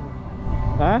good.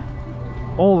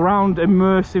 All round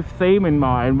immersive theme in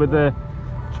mine with the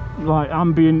like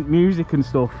ambient music and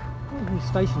stuff. The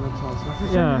station looks nice enough.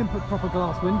 It's Yeah. only been put proper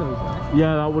glass windows there.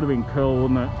 Yeah, that would have been cool,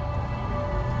 wouldn't it?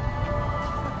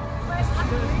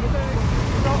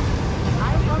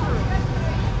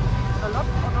 A lot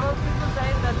of people say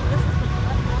that this is the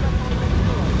best one,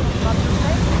 but the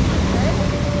same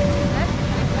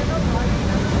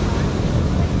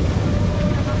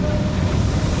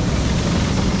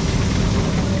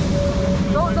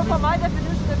so for my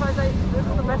definition, if I say this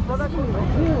is the best product,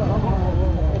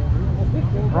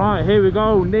 Right, here we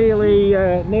go. Nearly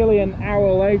an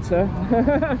hour later.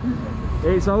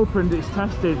 It's opened. It's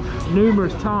tested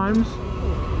numerous times.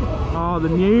 Oh, the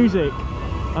music!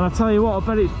 And I tell you what, I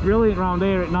bet it's brilliant around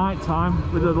here at night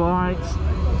time with the lights.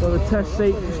 Got the test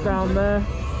seat just down there.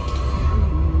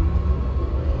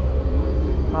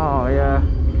 Oh yeah.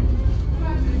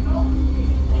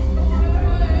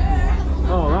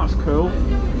 Oh, that's cool.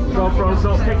 GoPro's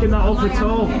not picking that up at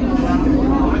all.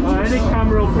 Any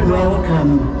camera will pick that up.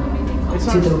 Welcome It's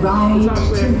to the ride it's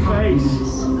actually to a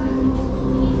face.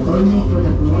 happiness. Only for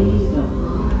the brave of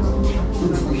heart and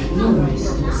the heroes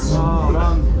of soul. Oh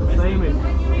man, the theming.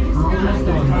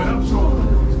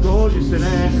 It's gorgeous in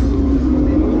here.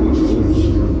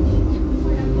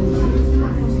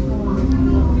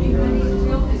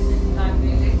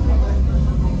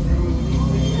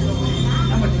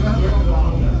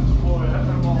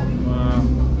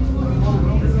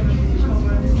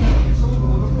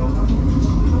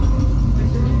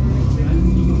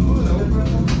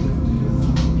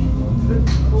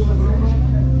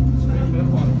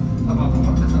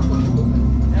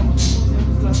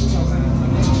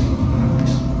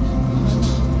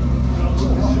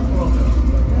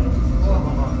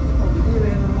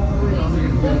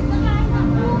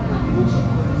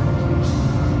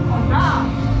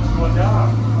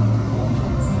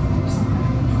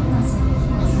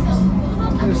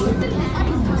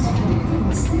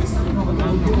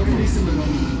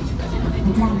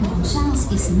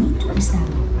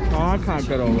 Oh, I can't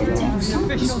get over that.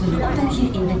 Spullen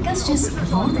opbergen in de kastjes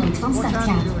voor de rit van start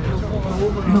gaat.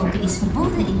 Roken is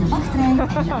verboden in de wachtrij en de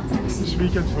attracties.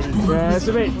 Yeah,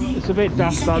 it's a bit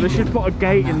daft though. They should put a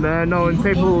gate in there knowing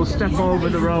people will step over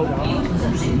the road.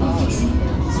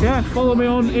 Yeah, follow me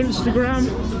on Instagram.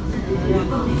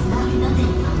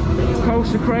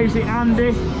 Coaster Crazy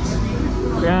Andy.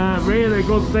 Yeah, really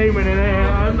good theming in here.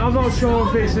 I'm not sure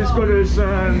if it's as good as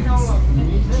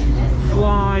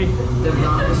Fly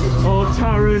or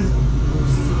Taron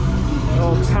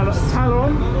or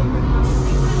Talon,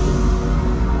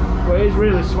 but it's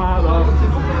really smart though.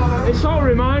 It sort of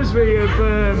reminds me of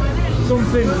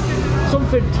something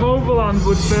Tomorrowland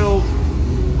would build.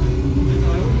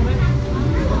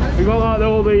 We got like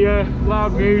all the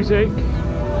loud music.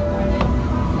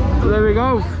 So there we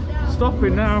go,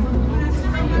 stopping now.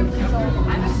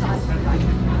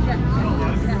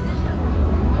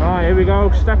 Right, here we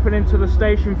go, stepping into the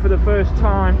station for the first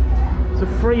time. It's a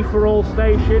free-for-all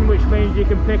station, which means you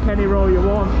can pick any row you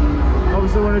want.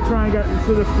 Obviously, want to try and get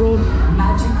to the front.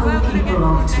 Magical people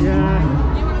of tomorrow.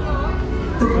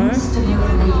 Yeah. The wisdom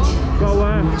of nature. Go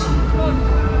where?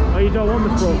 Oh, you don't want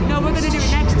the front? No, we're going to do it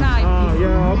next time. Ah,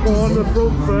 yeah, I'll go on the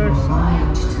front first.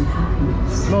 Ride to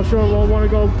happiness. Not sure if I want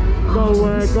to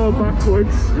go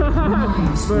backwards.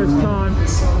 First time.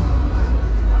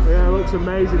 Yeah, it looks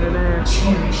amazing in here.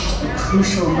 Cherish the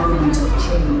crucial moment of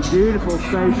change. Beautiful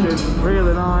station,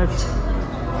 really nice.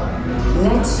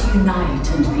 Let's unite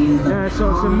and feel the Yeah, so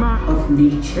it's a Mack power of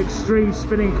nature. Xtreme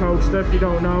spinning coaster, if you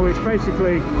don't know. It's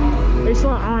basically, it's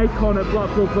like Icon at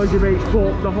Blackpool Pleasure Beach,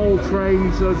 but the whole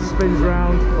train so it spins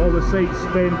round, all the seats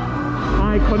spin.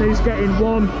 Icon is getting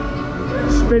one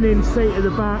spinning seat at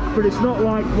the back, but it's not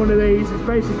like one of these. It's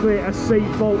basically a seat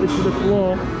bolted to the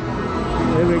floor.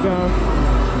 Here we go.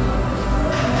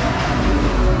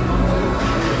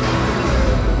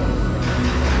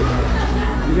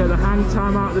 You get the hang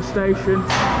time out of the station,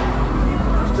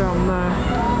 just down there.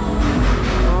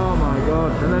 Oh my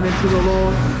god, and then into the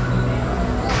lawn.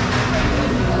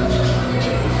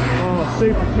 Oh,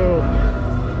 super cool.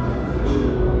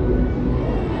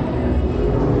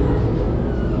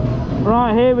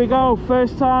 Right, here we go,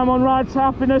 first time on Ride to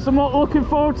Happiness. I'm not looking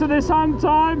forward to this hang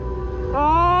time. Oh!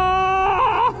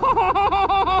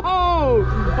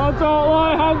 I don't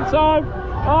like hang time.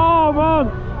 Oh man.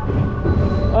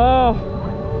 Oh.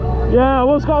 Yeah, I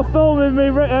was got a film in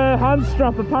my hand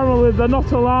strap. Apparently they're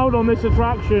not allowed on this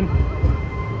attraction.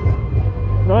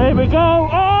 So here we go.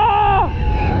 Oh!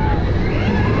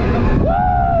 Woo!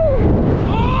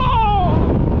 Oh!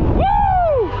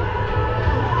 Woo!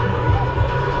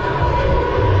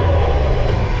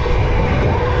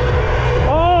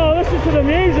 Oh, listen to the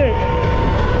music.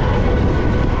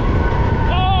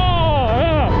 Oh,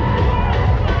 yeah.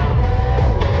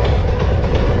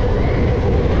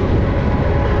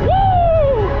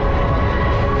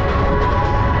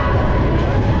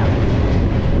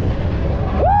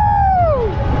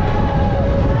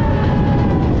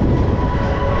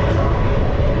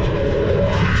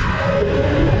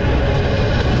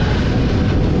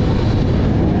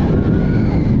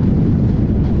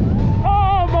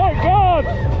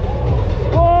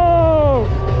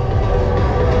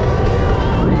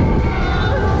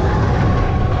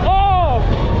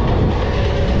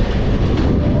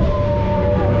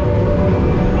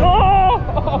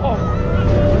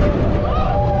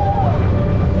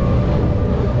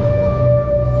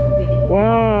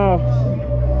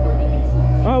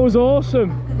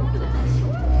 Awesome.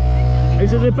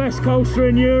 Is it the best coaster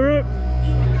in Europe?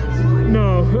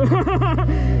 No.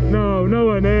 No,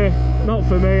 nowhere near. Not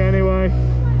for me anyway.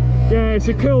 Yeah, it's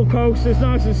a cool coaster, it's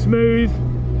nice and smooth.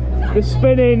 The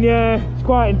spinning, yeah, it's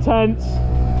quite intense.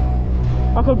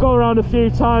 I could go around a few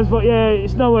times, but yeah,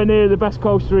 it's nowhere near the best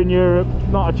coaster in Europe.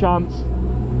 Not a chance.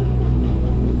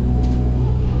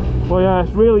 Well, yeah,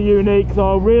 it's really unique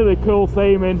though, really cool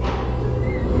theming.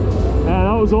 Yeah,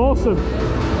 that was awesome.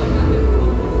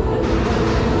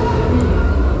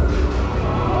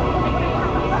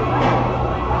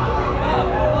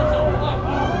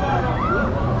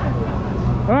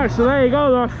 Alright, so there you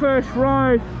go, our first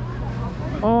ride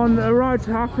on a Ride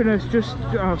to Happiness. Just,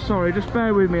 oh sorry, just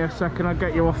bear with me a second, I'll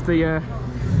get you off the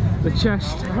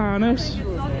chest harness.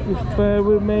 Just bear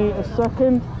with me a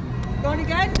second. Going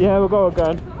again? Yeah, we'll go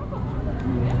again.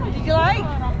 Did you like?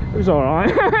 It was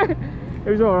alright. It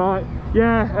was alright.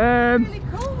 Yeah, Really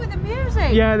cool with the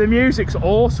music. yeah, the music's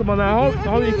awesome on there. I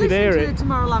hope you could hear it. To the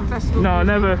Tomorrowland Festival? No,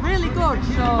 never. Really good.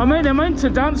 So I mean, I'm into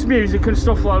dance music and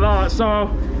stuff like that, so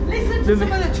listen to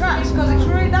some of the tracks because it's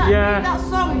really that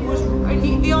song was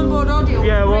the onboard audio.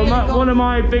 yeah, well, really good. one of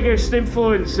my biggest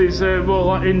influences, well,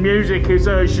 like in music, is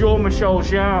Jean-Michel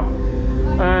Jarre.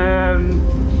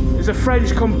 He's a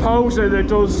French composer that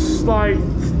does like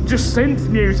just synth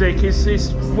music.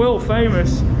 He's world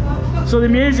famous. So the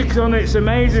music on it's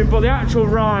amazing, but the actual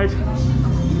ride,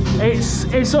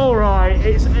 it's all right.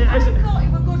 I thought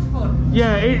it was good fun.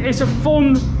 Yeah, it's a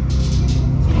fun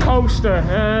coaster.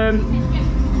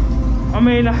 I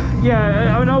mean,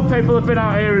 yeah, I know people have been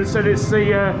out here and said it's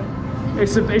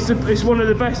one of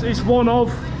the best. It's one of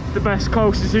the best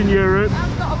coasters in Europe.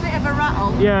 I've got a bit of a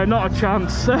rattle. Yeah, not a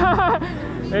chance.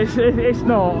 it's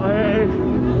not.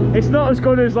 It's not as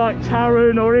good as like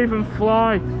Taron or even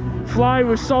Fly. Fly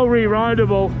was so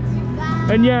re-rideable,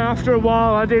 and yeah, after a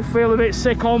while I did feel a bit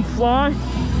sick on Fly,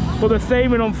 but the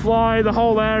theming on Fly, the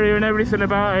whole area and everything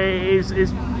about it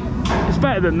is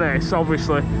better than this,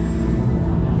 obviously.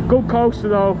 Good coaster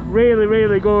though, really,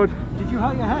 really good. Did you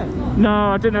hurt your head? No,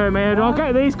 I didn't hurt my head. I'll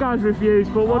get these guys' reviews,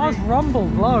 but what I was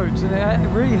rumbled loads and it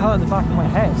really hurt the back of my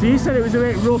head. so you said it was a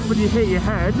bit rough when you hit your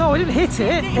head? No, I didn't hit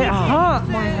it. It hurt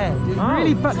my head. It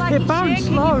really, it bounced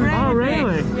low. Oh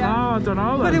really? Oh, I don't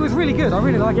know then. But it was really good. I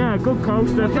really liked it. Yeah, good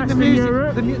coaster. I think Best the in music,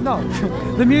 Europe?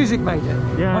 the music made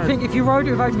it. Yeah. I think if you rode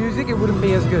it without music, it wouldn't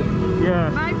be as good.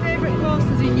 Yeah. My favourite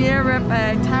coasters in Europe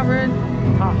are Taron,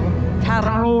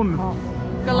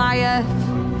 Goliath,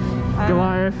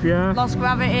 Goliath, yeah. Lost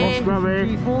Gravity, Lost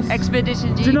Gravity.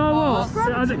 Expedition G4. Do you know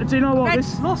what? Do you know what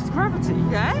this? Lost Gravity.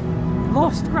 Yeah?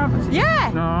 Lost Gravity.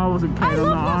 Yeah! No, I wasn't keen I on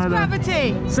love that Lost either.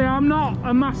 Gravity! See, I'm not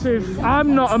a massive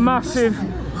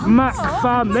Mack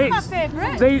fan. That's my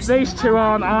favourite. These two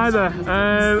aren't either.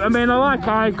 I mean, I like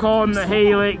Icon,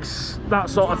 Helix,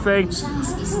 that sort of thing.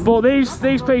 But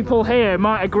these people here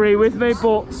might agree with me,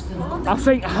 but I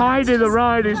think Heidi the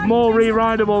ride is more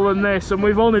re-rideable than this, and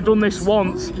we've only done this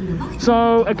once.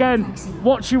 So again,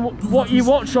 what you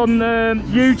watch on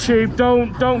YouTube,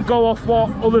 don't go off what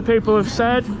other people have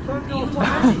said.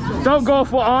 Don't go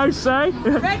off what I say,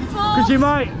 because you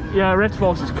might. Yeah, Red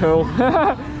Force is cool.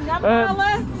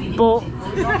 But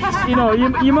you know,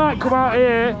 you might come out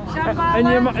here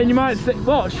and you might think,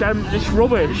 what? It's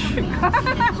rubbish.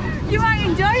 You might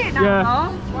enjoy it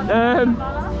now. Yeah.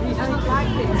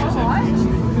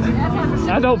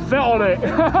 I don't fit on it.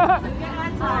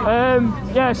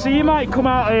 Yeah, so you might come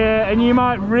out here and you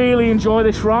might really enjoy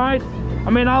this ride. I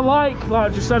mean, like I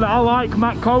just said, I like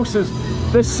Mack coasters.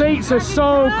 The seats are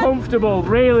so comfortable,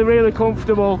 really, really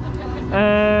comfortable.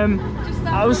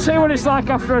 I'll see what it's like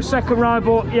after a second ride,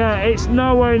 but yeah, it's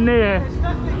nowhere near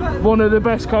one of the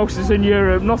best coasters in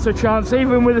Europe, not a chance,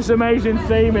 even with this amazing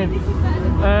theming.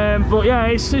 But yeah,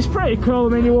 it's pretty cool. I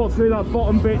mean, you walk through that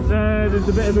bottom bit there, there's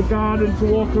a bit of a garden to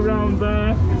walk around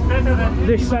there,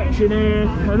 this section here,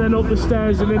 and then up the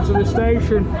stairs and into the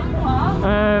station. But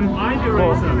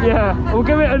yeah, we'll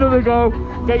give it another go,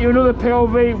 get you another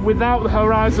POV without the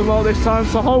horizon lock this time,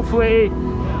 so hopefully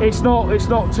it's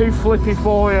not too flippy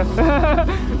for you.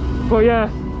 But yeah,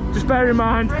 just bear in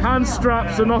mind, hand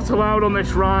straps are not allowed on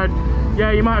this ride.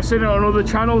 Yeah, you might have seen it on other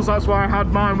channels, that's why I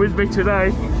had mine with me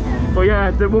today. But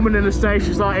yeah, the woman in the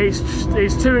station's like, it's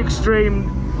too extreme,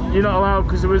 you're not allowed,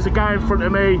 because there was a guy in front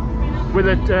of me with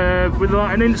like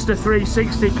an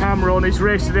Insta360 camera on his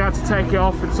wrist, and he had to take it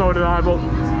off, and so did I. But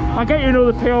I'll get you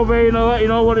another POV and I'll let you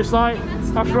know what it's like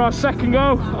after our second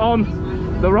go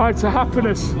on the Ride to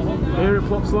Happiness here at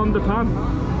Plopsaland de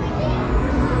Panne.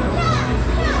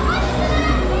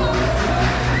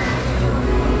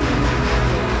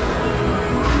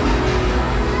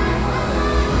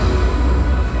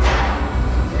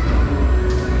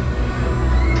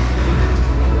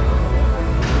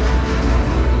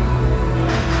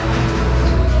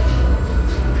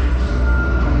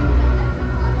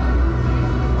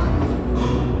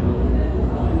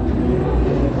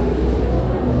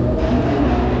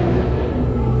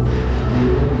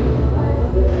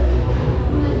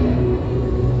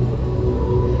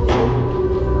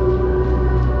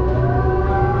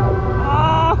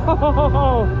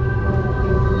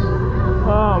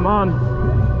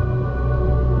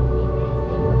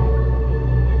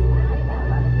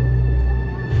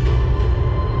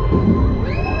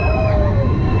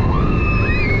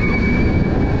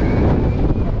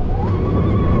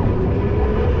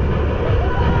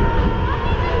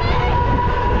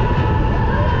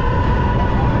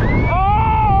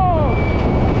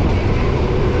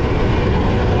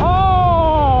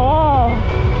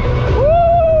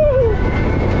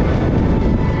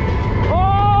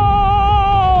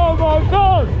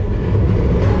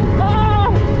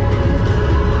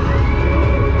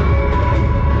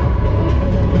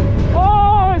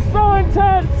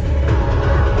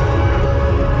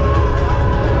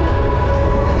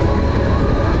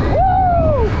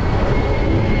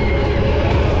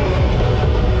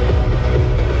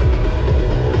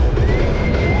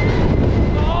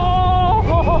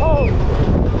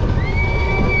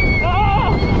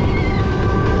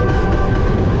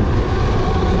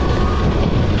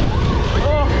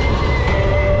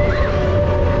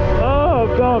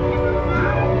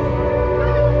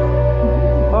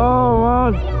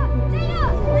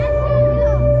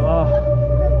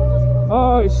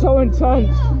 so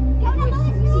intense.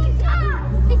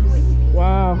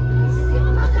 Wow.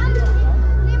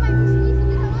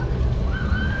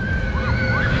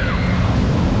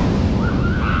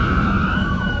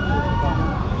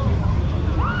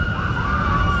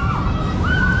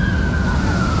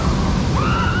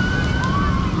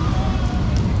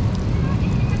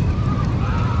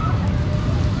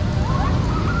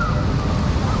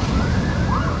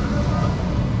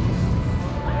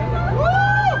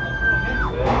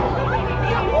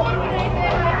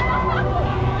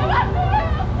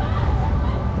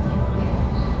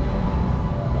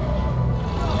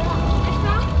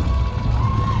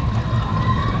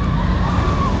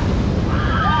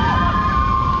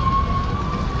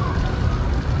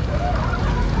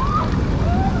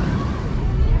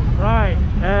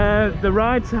 The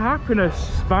Ride to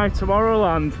Happiness by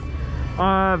Tomorrowland.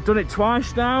 I've done it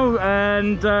twice now,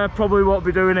 and probably won't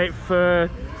be doing it for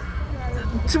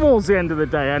towards the end of the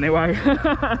day anyway.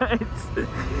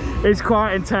 It's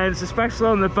quite intense, especially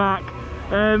on the back.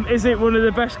 Is it one of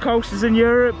the best coasters in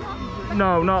Europe?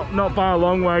 No, not by a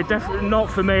long way. Definitely not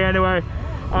for me anyway.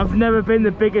 I've never been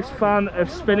the biggest fan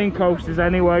of spinning coasters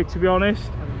anyway, to be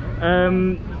honest.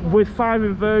 With 5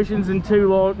 inversions and 2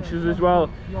 launches as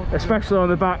well, especially on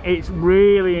the back, it's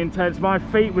really intense. My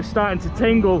feet were starting to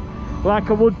tingle like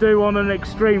I would do on an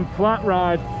Xtreme flat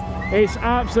ride. It's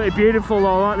absolutely beautiful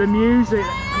though, like the music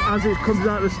as it comes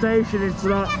out of the station into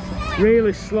that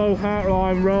really slow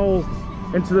heartline roll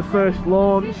into the first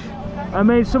launch. I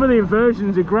mean, some of the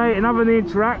inversions are great, and having the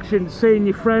interaction, seeing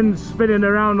your friends spinning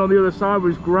around on the other side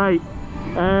was great.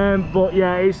 But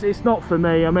yeah, it's not for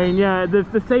me. I mean, yeah, the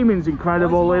theming's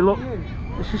incredible. They look,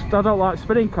 it's just, I don't like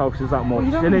spinning coasters that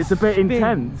much, and it's a bit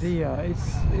intense.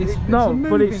 It's no,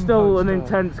 but it's still an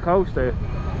intense coaster.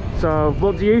 So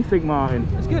what do you think, Martin?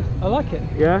 It's good, I like it.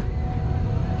 Yeah,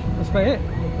 that's about it.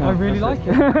 Yeah, I really like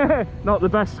it. Not the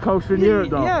best coaster in Europe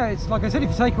though. Yeah, it's like I said,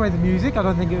 if you take away the music, I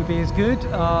don't think it would be as good.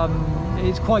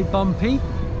 It's quite bumpy.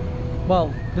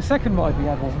 Well, the second ride we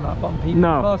had wasn't that bumpy.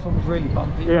 No. The first one was really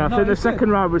bumpy. Yeah, I think the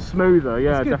second ride was smoother.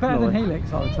 Yeah, it's good, definitely. better than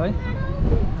Helix, I would say.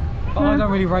 But I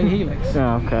don't really rate Helix.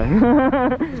 Yeah, okay.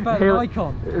 It's better than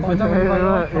Icon. But I don't really rate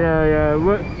Icon. Yeah.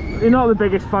 You're not the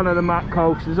biggest fan of the Mack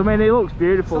coasters. I mean, it looks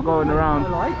beautiful. Some going around. I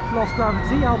like Lost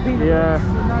Gravity, Alpina, yeah.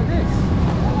 and now this.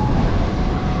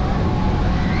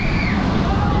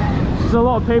 There's a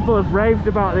lot of people have raved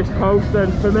about this coaster,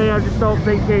 and for me, I just don't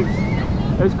think it's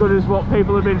as good as what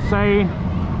people have been saying.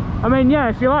 I mean, yeah,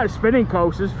 if you like spinning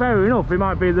coasters, fair enough, it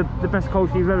might be the best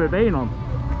coaster you've ever been on,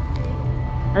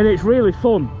 and it's really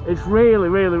fun. It's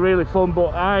really fun,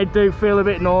 but I do feel a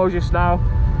bit nauseous now.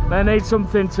 I need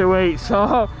something to eat,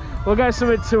 so we'll get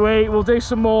something to eat. We'll do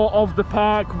some more of the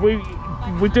park. We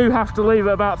do have to leave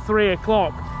at about 3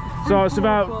 o'clock, so it's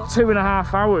about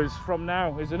 2.5 hours from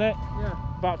now, isn't it? Yeah,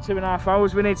 about 2.5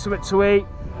 hours. We need something to eat,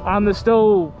 and there's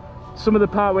still some of the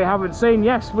park we haven't seen.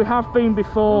 Yes, we have been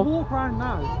before. We'll walk around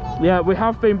now. Yeah, we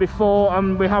have been before,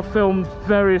 and we have filmed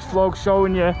various vlogs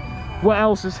showing you what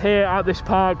else is here at this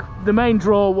park. The main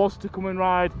draw was to come and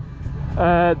ride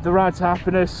the Ride to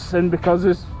Happiness, and because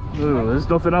there's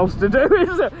nothing else to do,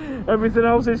 is there? Everything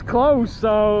else is closed,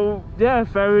 so yeah,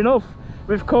 fair enough.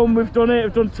 We've come, we've done it,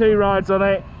 we've done 2 rides on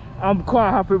it. I'm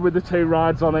quite happy with the 2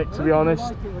 rides on it, to be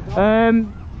honest.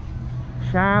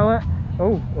 Charlotte,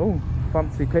 oh,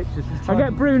 fancy pictures. I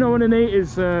get Bruno and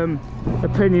Anita's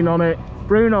opinion on it.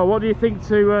 Bruno, what do you think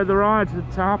to the Ride to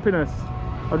Happiness?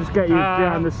 I'll just get you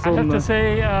behind the sun. I have to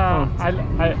say,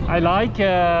 I like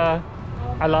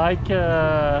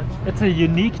it's a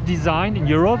unique design in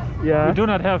Europe. Yeah. We do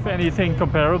not have anything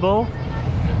comparable.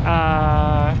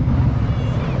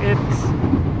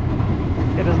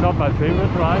 It is not my favorite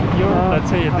ride in Europe, let's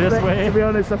say it this way. To be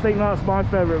honest, I think that's my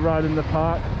favourite ride in the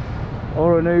park,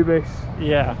 or Anubis.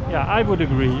 Yeah, I would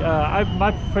agree.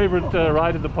 My favorite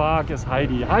ride in the park is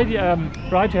Heidi.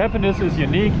 Ride to Happiness is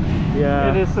unique.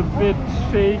 Yeah. It is a bit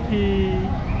shaky,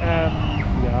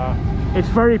 yeah. It's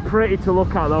very pretty to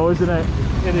look at though, isn't it?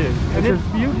 It is. And it's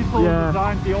beautiful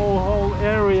design. The whole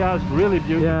area is really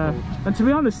beautiful. Yeah. And to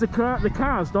be honest, the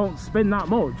cars don't spin that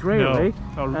much, really.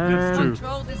 No, that's true.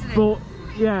 Controlled, isn't it? But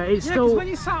yeah, it's Yeah, still. because when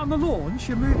you sat on the launch,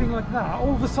 you're moving like that.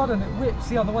 All of a sudden, it whips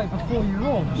the other way before you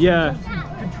launch. Yeah. It's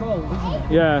actually controlled, isn't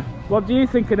it? Yeah. What do you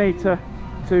think, Anita,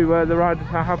 to the Ride to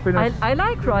Happiness? I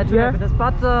like Ride to Happiness,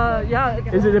 but yeah.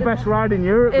 Is it the best ride in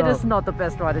Europe? It though? is not the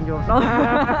best ride in Europe, no.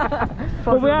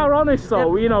 But we are honest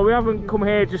though, you know, we haven't come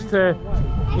here just to,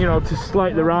 you know, to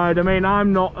slate the ride. I mean,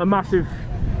 I'm not a massive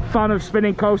fan of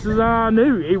spinning coasters. I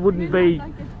knew it wouldn't be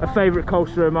a favourite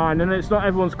coaster of mine, and it's not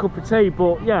everyone's cup of tea,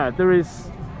 but yeah, there is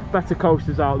better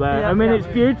coasters out there. Yeah, I mean, yeah. it's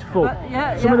beautiful.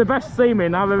 Some of the best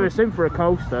theming I've ever seen for a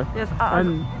coaster. Yes,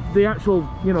 and the actual,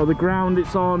 you know, the ground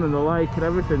it's on and the lake and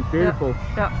everything's beautiful.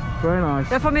 Yeah. Very nice.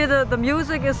 Yeah, for me the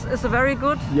music is a very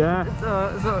good. Yeah.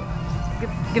 It's,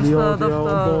 gives the the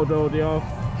audio, audio.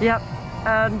 Yeah,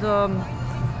 and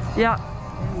yeah,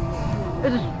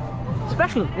 it is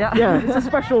special. Yeah. Yeah, it's a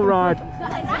special ride.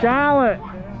 Charlotte,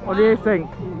 what do you think?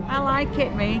 I like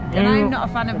it, me, and I'm not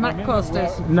a fan of Mack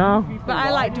coasters. No? But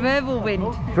I like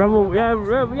Drevelwind.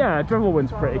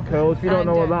 Drevelwind's pretty cool. If you don't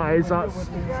know what that is, that's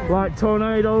like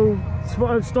tornado,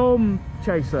 storm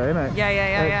chaser, isn't it?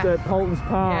 Yeah. At Polton's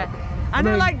Park. Yeah. I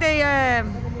don't like the,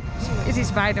 is it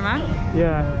Spider-Man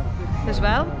Yeah. as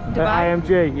well? Dubai?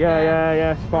 IMG,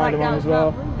 yeah, Spider-Man as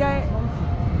well.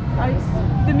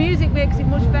 The music makes it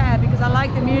much better because I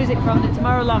like the music from the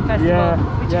Tomorrowland festival.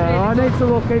 Which is really I good. need to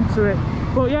look into it.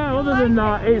 But yeah, other than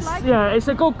that, it's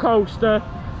a good coaster.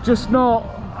 Just not,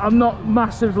 I'm not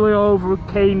massively over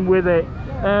keen with it.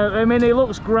 I mean, it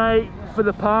looks great for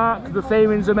the park. The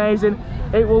theming's amazing.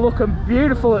 It will look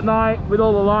beautiful at night with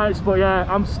all the lights. But yeah,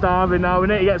 I'm starving now. We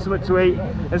need to get something to eat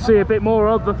and see a bit more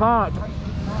of the park.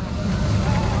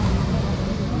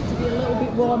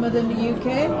 Warmer than the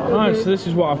UK. Right, so this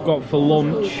is what I've got for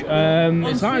lunch.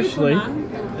 It's actually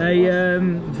a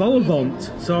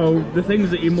vol-au-vent. So the things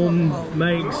that your mum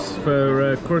makes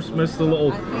for Christmas, the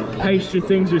little pastry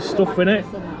things with stuff in it,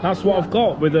 that's what I've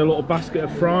got, with a little basket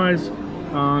of fries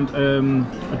and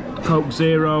a Coke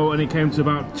Zero, and it came to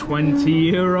about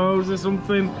 20 euros or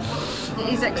something.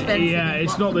 It is expensive. Yeah,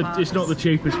 it's not the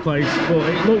cheapest place, but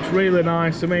it looks really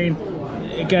nice. I mean,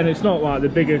 again, it's not like the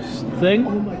biggest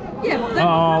thing. Yeah,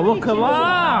 oh, look at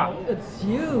that! It's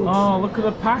huge. Oh, look at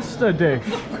the pasta dish.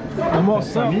 And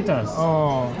what's that?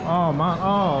 Oh man.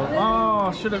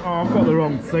 Oh, should have. Oh, I've got the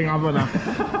wrong thing, haven't I?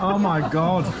 Oh my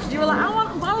god. You were like, I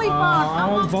want volleyball. I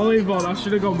want volleyball. I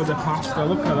should have gone with the pasta.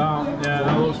 Look at that. Yeah,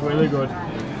 that looks really good.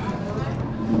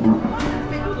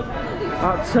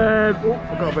 That's I've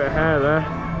got a bit of hair there.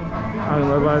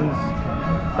 And the lens.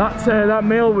 That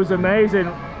meal was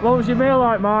amazing. What was your meal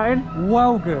like, Martin?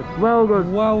 Well good. Well good.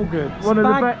 Well good. One of the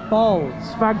Spag balls.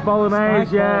 Spag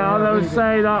bolognese, yeah. I would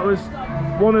say that was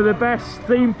one of the best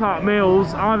theme park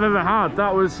meals I've ever had.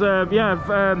 That was,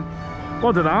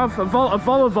 what did I have? A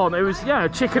vol-au-vent. It was,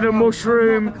 chicken and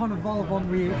mushroom. Not the kind of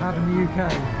vol-au-vent we have in the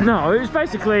UK. No, it was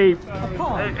basically, A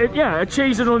pie. a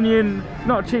cheese and onion,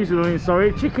 not cheese and onion,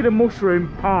 sorry, chicken and mushroom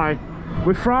pie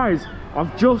with fries.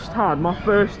 I've just had my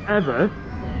first ever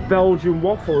Belgian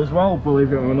waffle as well,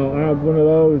 believe it or not. I had one of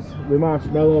those with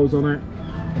marshmallows on it.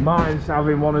 And Martin's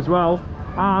having one as well.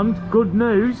 And good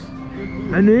news,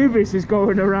 Anubis is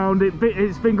going around.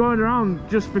 It's been going around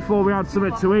just before we had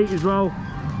something to eat as well.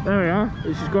 There we are.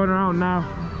 It's just going around now.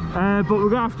 But we're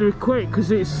gonna have to be quick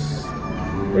because it's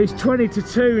 20 to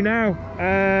 2 now.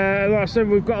 Like I said,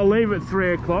 we've got to leave at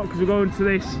 3 o'clock because we're going to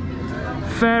this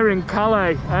fair in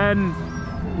Calais, and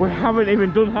we haven't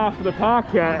even done half of the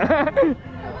park yet.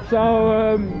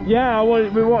 So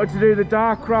we wanted to do the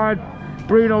dark ride.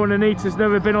 Bruno and Anita's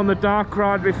never been on the dark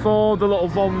ride before, the little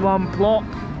Von Land plot.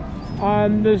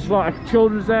 And there's like a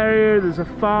children's area, there's a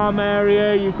farm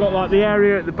area, you've got like the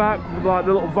area at the back with like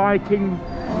the little Viking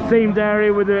themed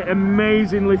area with an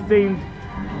amazingly themed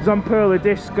Zamperla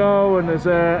disco, and there's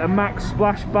a Mack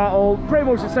splash battle, pretty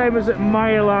much the same as at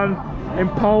Maryland in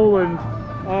Poland.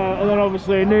 And then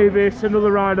obviously Anubis,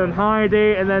 another ride on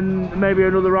Heidi, and then maybe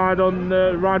another ride on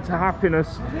Ride to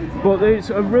Happiness. But it's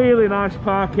a really nice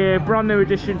park here, brand new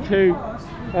addition to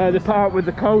the park with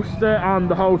the coaster and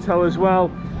the hotel as well.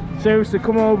 Seriously,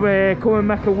 come over here, come and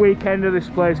make a weekend of this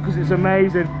place because it's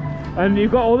amazing. And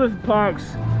you've got other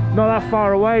parks not that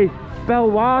far away.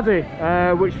 Belwarde,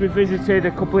 which we visited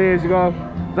a couple of years ago,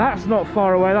 that's not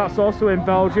far away, that's also in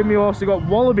Belgium. You also got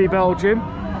Wallaby Belgium,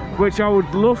 which I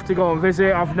would love to go and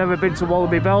visit. I've never been to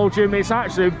Wallaby Belgium. It's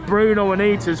actually Bruno and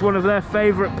Anita's one of their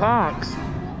favourite parks.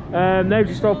 They've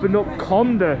just opened up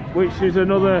Conda, which is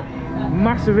another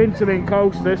massive intamin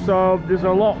coaster, so there's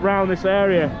a lot around this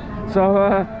area.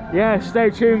 So yeah, stay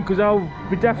tuned because I'll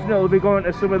definitely be going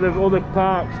to some of the other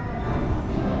parks.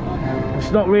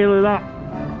 It's not really that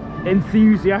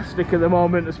enthusiastic at the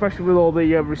moment, especially with all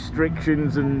the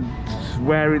restrictions and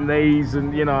wearing these,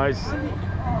 and you know,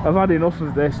 I've had enough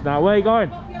of this now. Where are you going?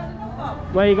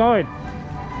 Where are you going?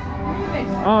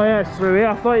 Oh yeah, it's through here.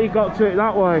 I thought you got to it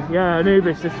that way. Yeah,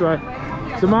 Anubis this way.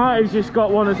 So Martin's just got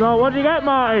one as well. What did you get,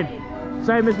 Martin?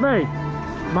 Same as me.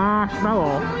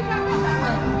 Marshmallow.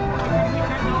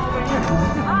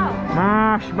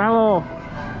 Marshmallow.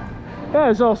 Yeah,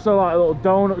 there's also like a little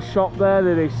donut shop there.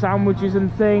 They do sandwiches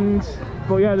and things.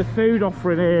 But yeah, the food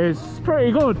offering here is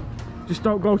pretty good. just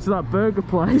don't go to that burger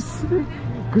place.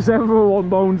 Because everyone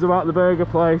moans about the burger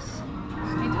place.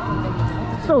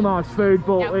 Still nice food,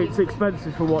 but it's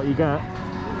expensive for what you get.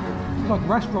 It's like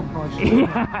restaurant prices.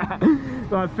 Yeah,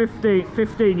 like 15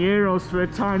 euros for a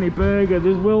tiny burger.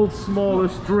 The world's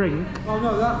smallest drink. Oh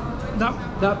no,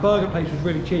 that burger place was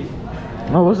really cheap.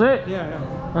 Oh, was it? Yeah.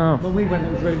 Oh. When we went,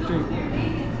 it was really cheap.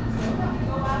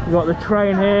 You got the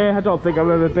train here. I don't think I've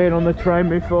ever been on the train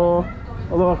before,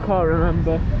 although I can't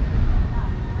remember.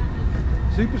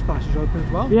 Super Splash is open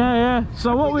as well. Yeah.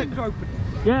 So what we open.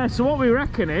 Yeah, so what we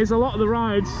reckon is a lot of the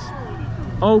rides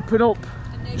open up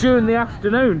during the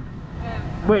afternoon,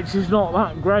 which is not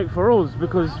that great for us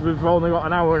because we've only got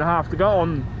an hour and a half to go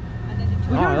on.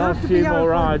 We don't have to be more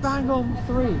rides. Bang on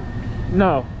 3.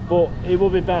 No, but it will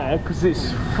be better because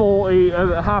it's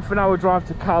half an hour drive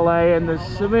to Calais, and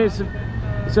it's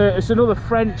another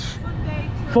French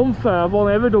fun fair. I've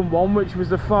only ever done one, which was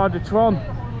the Phare de Tron.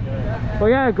 But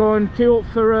yeah, go and queue up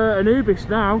for Anubis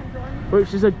now,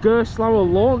 which is a Gerstlauer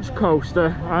launch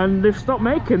coaster, and they've stopped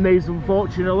making these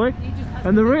unfortunately,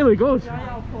 and they're really good.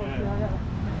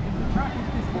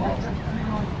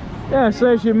 Yeah, so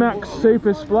there's your Mack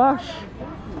Super Splash.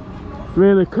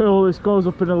 Really cool. This goes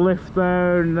up in a lift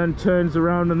there and then turns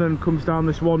around and then comes down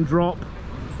this one drop.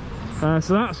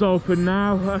 So that's open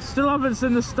now. I still haven't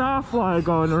seen the Starflyer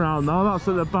going around though. That's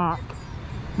at the back.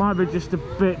 Might be just a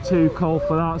bit too cold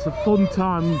for that. It's a fun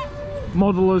time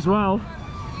model as well.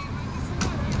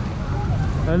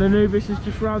 And Anubis is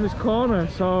just round this corner,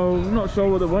 so I'm not sure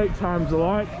what the wait times are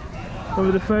like.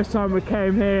 Remember the first time we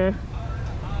came here,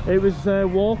 it was a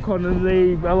walk on and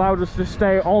they allowed us to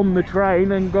stay on the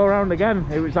train and go around again.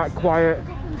 It was that quiet.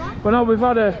 But no, we've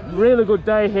had a really good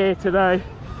day here today.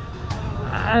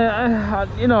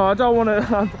 You know, I don't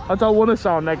want to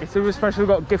sound negative, especially we've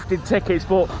got gifted tickets,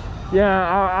 but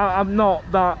yeah, I'm not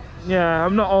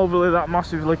overly that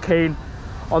massively keen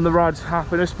on the ride's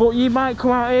happiness. But you might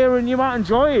come out here and you might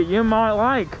enjoy it. You might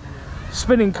like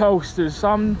spinning coasters.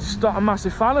 I'm just not a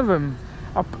massive fan of them.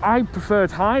 I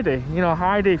preferred Heidi. You know,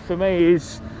 Heidi for me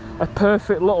is a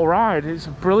perfect little ride. It's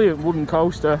a brilliant wooden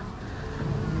coaster.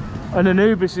 And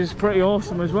Anubis is pretty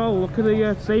awesome as well. Look at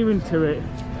the theming to it.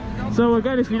 So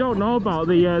again, if you don't know about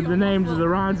the names of the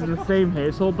rides and the theme here,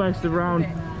 it's all based around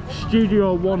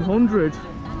Studio 100,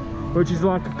 which is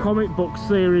like a comic book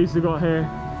series they got here.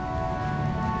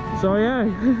 So yeah.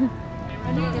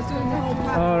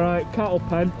 Alright, cattle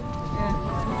pen.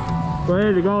 But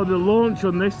here we go, the launch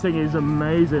on this thing is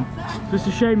amazing. Just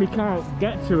a shame you can't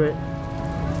get to it.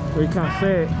 We can't see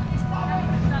it.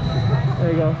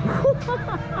 There you go.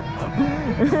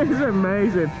 It's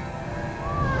amazing.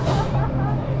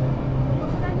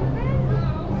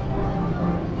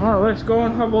 Alright, let's go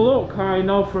and have a look. I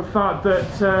know for a fact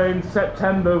that in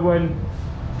September when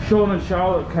Sean and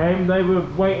Charlotte came, they were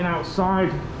waiting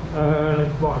outside,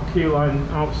 like a queue line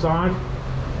outside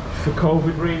for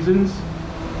COVID reasons.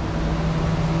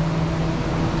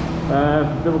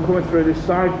 They were coming through this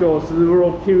side door, so they were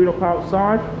all queuing up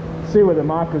outside. See where the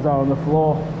markers are on the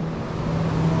floor.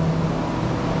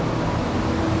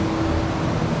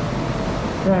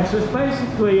 Yeah, so it's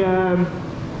basically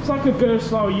it's like a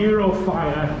Gerstlauer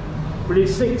Eurofire, but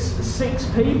it's six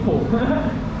people.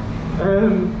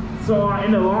 So like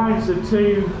in a line, so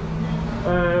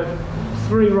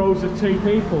 3 rows of 2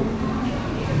 people.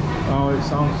 Oh, it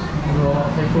sounds a lot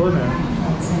of people, isn't it?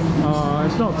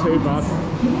 It's not too bad.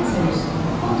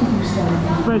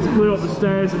 It's basically up the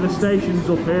stairs and the station's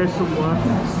up here somewhere.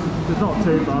 It's not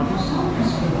too bad.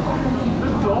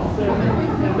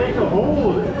 Make a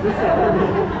hole.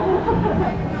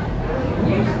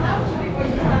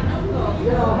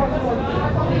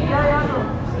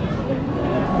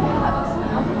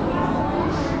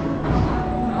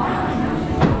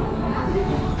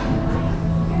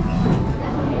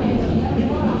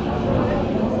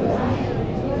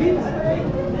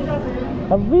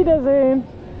 Auf Wiedersehen!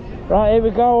 Right, here we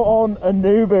go on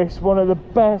Anubis, one of the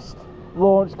best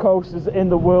launch coasters in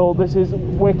the world. This is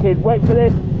wicked. Wait for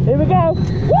this. Here we go!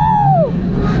 Woo!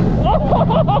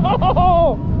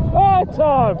 Oh,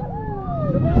 time!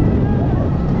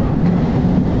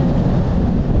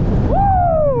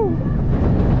 Woo!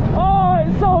 Oh,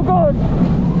 it's so good!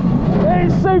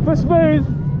 It's super smooth!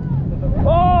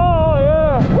 Oh,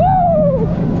 yeah! Woo!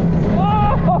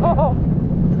 Oh!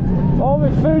 All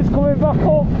my food's coming back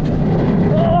up.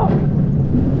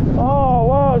 Oh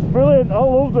wow, it's brilliant. I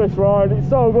love this ride, it's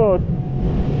so good.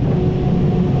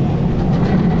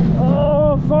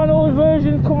 Oh, final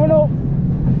inversion coming up.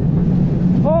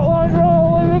 Hotline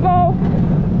roll, here we go.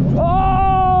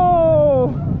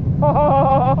 Oh!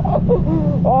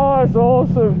 Oh, it's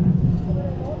awesome.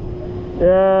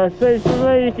 Yeah, see, for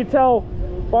me, you can tell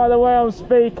by the way I'm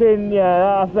speaking.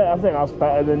 Yeah, I think that's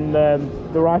better than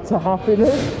the Ride to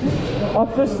Happiness. I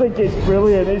just think it's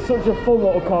brilliant. It's such a fun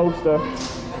little coaster.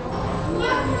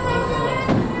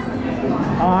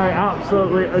 I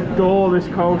absolutely adore this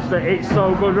coaster. It's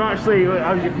so good. We're actually,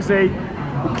 as you can see,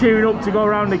 we're queuing up to go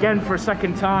around again for a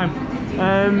second time.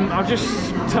 I'm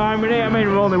just timing it. I mean,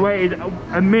 we've only waited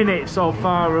a minute so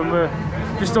far, and we're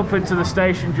just up into the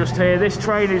station just here. This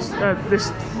train is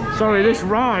this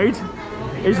ride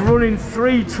is running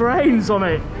 3 trains on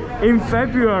it in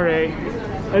February,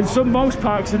 and most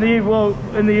parks in the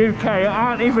UK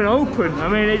aren't even open. I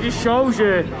mean, it just shows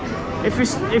you if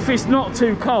it's not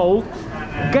too cold,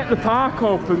 get the park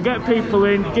open, get people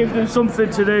in, give them something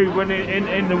to do when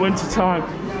in the winter time.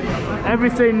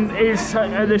 Everything is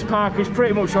at this park is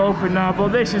pretty much open now, but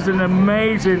this is an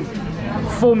amazing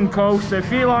fun coaster.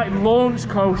 If you like launch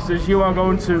coasters, you are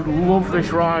going to love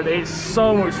this ride. It's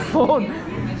so much fun.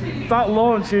 That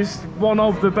launch is one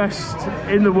of the best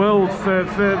in the world for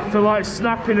like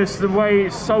snappiness, the way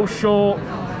it's so short,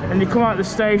 and you come out the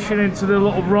station into the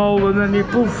little roll and then you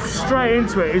poof straight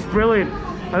into it. It's brilliant.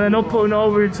 And then up and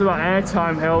over into that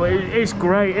airtime hill. It's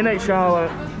great, isn't it, Charlotte?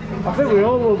 I think we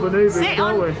all love Anubis,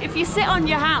 don't we? If you sit on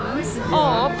your hands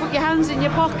or put your hands in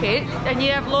your pocket, then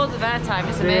you have loads of airtime.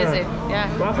 It's amazing. Yeah.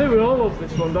 But I think we all love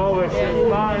this one, don't we? Yeah.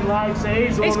 Martin likes it.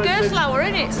 He's it's Gerstlauer,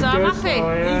 isn't it? So I'm happy.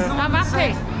 Yeah. I'm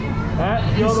happy.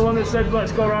 You're the one that said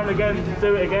let's go around again,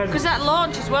 do it again. Because that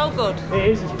launch is well good. It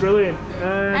is, it's brilliant.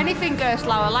 Anything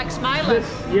Gerstlauer, like Smiler.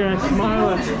 Yeah,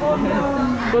 Smiler.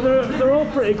 But they're all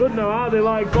pretty good now, aren't they?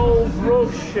 Like Gold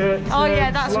Rush. Oh yeah,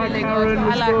 that's really good.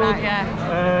 I like that,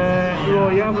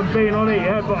 yeah. You haven't been on it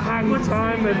yet, but Hang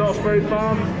Time in Osprey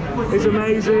Farm is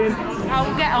amazing. I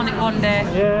will get on it one day.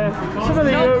 Yeah.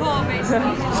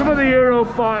 Some of the Euro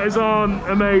fighters aren't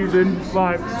amazing,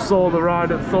 like Saw the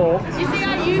Ride at Thorpe. You see,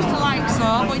 I used to like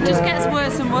Saw, but it just gets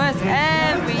worse and worse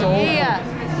every year.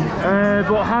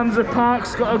 But Hansa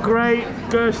Park's got a great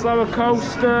Gerstlauer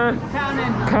coaster.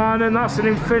 Cannon, that's an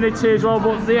Infinity as well.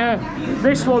 But yeah,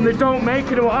 this one they don't make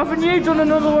it anymore. Haven't you done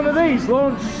another one of these?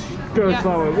 Launch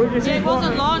Gerstlauer? Yeah, it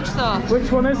wasn't launched though.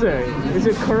 Which one is it? Is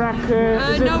it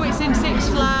Caracas? No, it's in Six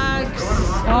Flags.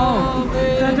 Oh,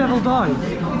 Daredevil Dive.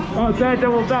 Oh,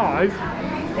 Daredevil Dive.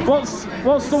 What's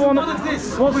the one?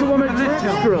 What's the one at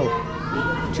Tripstrail?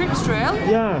 Tripstrail?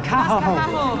 Yeah.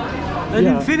 Cahoe. An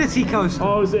Infinity coaster.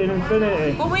 Oh, is it an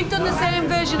Infinity? Well, we've done the same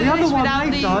version The of other this one without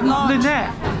they've the done, launch.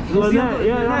 Lynette. Lynette,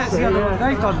 yeah, that's it, yeah.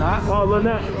 They've done that. Oh,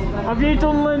 Lynette. Have you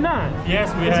done Lynette?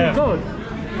 Yes, we have. have. Is it good?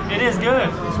 It is good.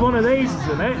 It's one of these,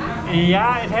 isn't it?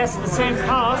 Yeah, it has the same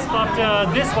cars, but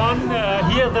this one,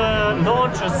 here the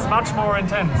launch is much more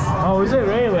intense. Oh, is it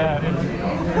really? Yeah.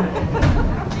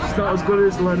 It's not as good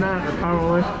as Lynette,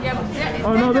 apparently. Yeah,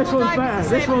 oh no, this one's better.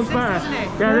 This one's better.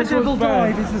 Yeah, this Daredevil one's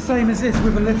better. Dive is the same as this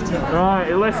with a lift hill. Right,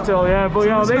 a lift hill, yeah. But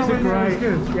yeah, these are great.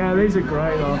 Good. Yeah, these are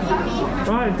great though.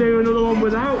 Right, do another one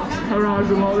without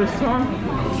Horizon Lock this time.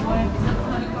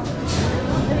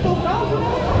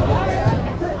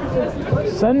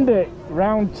 Send it.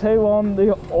 Round 2 on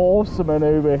the awesome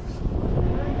Anubis.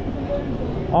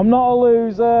 I'm not a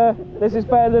loser. This is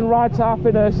better than Ride to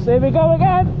Happiness. Here we go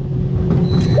again.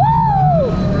 Woo!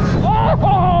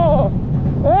 Oh!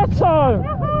 That's on.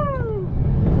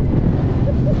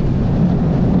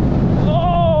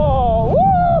 Oh!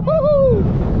 Woo!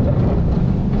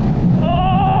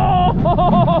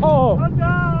 Oh!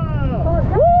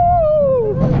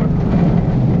 Woo!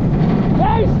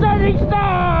 Hey, Standing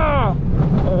Star!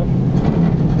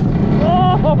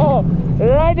 Oh!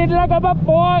 Ride it like a butt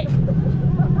boy!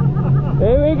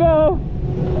 Here we go!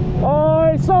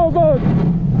 Oh, it's so good!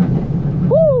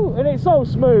 Woo! And it's so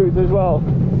smooth as well.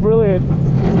 Brilliant.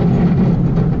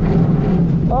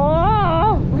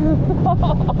 Ah!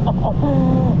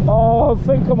 Oh, I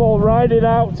think I'm all riding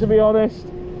out, to be honest.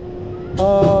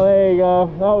 Oh, there you go.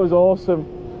 That was awesome.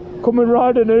 Come and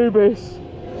ride Anubis.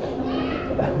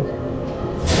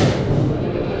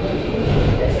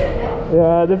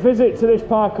 Yeah, the visit to this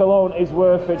park alone is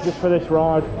worth it just for this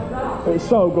ride. It's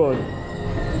so good.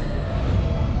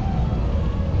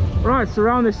 Right, so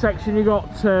around this section you got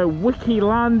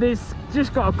Wikiland. It's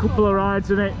just got a couple of rides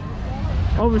in it.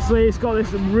 Obviously it's got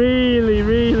this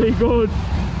really good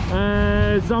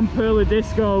Zamperla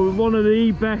Disco, one of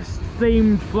the best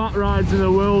themed flat rides in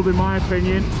the world in my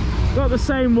opinion. Got the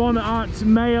same one at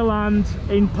Mayoland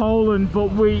in Poland,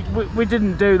 but we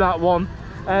didn't do that one.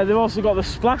 They've also got the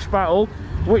Splash Battle,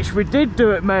 which we did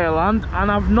do at Mayoland and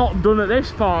I've not done at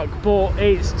this park, but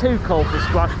it's too cold for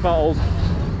Splash Battles.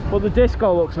 But the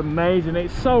disco looks amazing.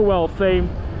 It's so well themed.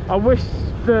 I wish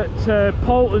that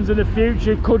Poltons in the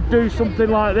future could do something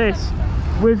like this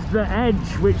with the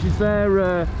Edge, which is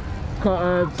their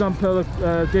Zampella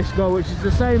Disco, which is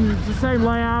the same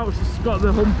layout. It's got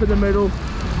the hump in the middle.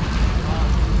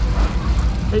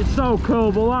 It's so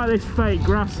cool, but like this fake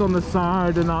grass on the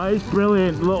side and that, it's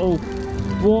brilliant. Little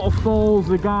waterfalls,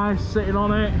 the guy sitting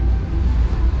on it.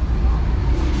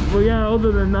 But yeah,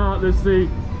 other than that, there's the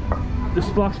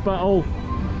splash battle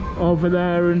over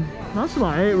there, and that's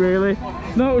about it really.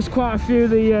 Noticed quite a few of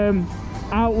the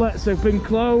outlets have been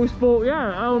closed, but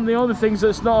yeah, the only things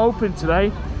that's not open today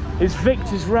is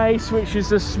Victor's Race, which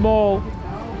is a small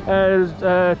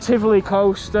Tivoli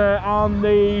coaster on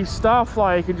the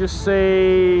Starflyer. You can just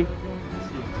see,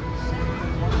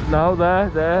 no,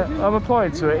 there, I'm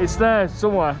pointing to it, it's there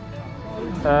somewhere,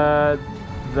 there,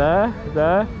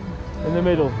 in the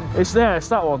middle, it's there, it's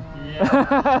that one.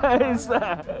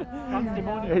 Yeah.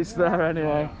 It's there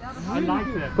anyway. I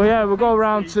like that. But yeah, we'll go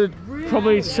around to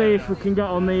probably see if we can get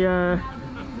on the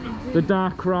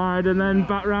dark ride, and then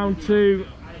back round to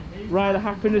Ride of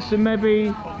Happiness, and maybe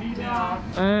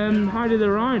Heidi the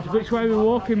Ride. Which way are we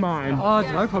walking, mine? Oh, I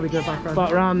don't know, probably go back round.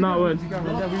 Back round that one.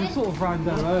 Yeah, we were sort of round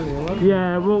there earlier, weren't we?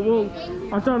 Yeah, well,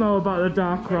 I don't know about the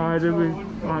dark ride, and we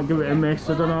might give it a miss,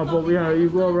 I don't know, but yeah, you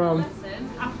go around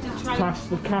past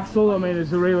the castle. I mean,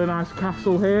 there's a really nice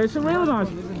castle here. It's a really nice,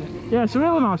 yeah, it's a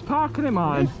really nice park, isn't it,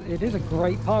 mine? It is a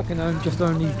great park, and just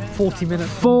only 40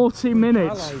 minutes. 40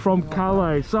 minutes Calais. from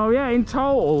Calais. So yeah, in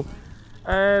total.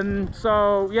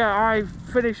 So yeah, I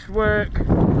finished work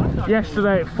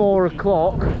yesterday at 4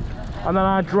 o'clock, and then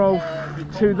I drove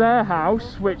to their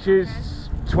house, which is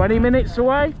 20 minutes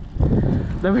away.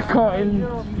 Then we got in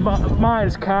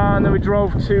Mine's car, and then we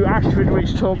drove to Ashford,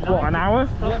 which took what, an hour?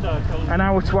 An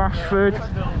hour to Ashford.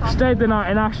 Stayed the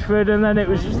night in Ashford, and then it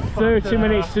was 30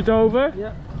 minutes to Dover.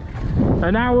 Yeah.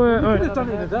 An hour. We could have done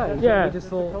it in a day. Yeah. We just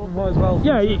thought we might as well.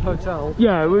 Yeah, cheap hotel.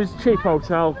 Yeah, it was cheap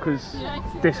hotel because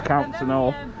discounts and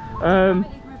all.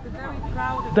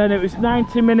 Then it was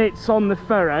 90 minutes on the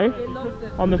ferry,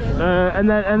 on the and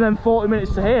then 40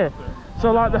 minutes to here.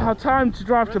 So like the time to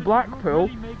drive to Blackpool,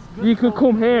 you could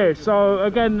come here. So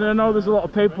again, I know there's a lot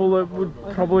of people that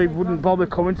wouldn't bother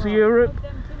coming to Europe.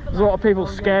 There's a lot of people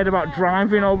scared about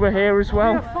driving over here as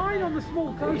well. You're fine on the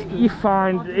small coasters. You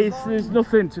find there's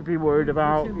nothing to be worried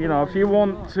about. You know, if you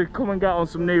want to come and get on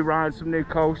some new rides, some new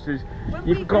coasters,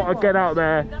 you've got to get out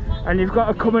there and you've got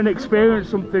to come and experience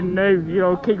something new. You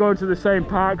know, keep going to the same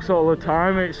parks all the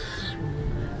time, it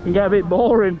can get a bit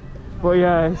boring. But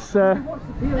yeah, it's a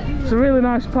really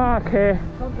nice park here.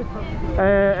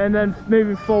 And then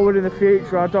moving forward in the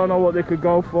future, I don't know what they could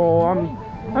go for.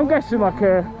 I'm guessing like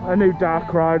a new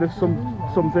dark ride or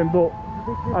something, but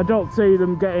I don't see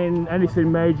them getting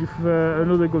anything major for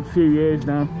another good few years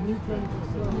now.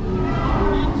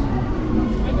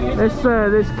 This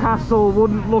castle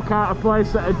wouldn't look out of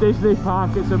place at a Disney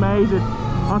park. It's amazing.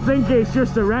 I think it's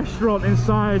just a restaurant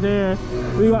inside here.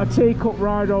 We've got a teacup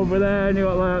ride over there, and you've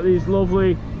got like these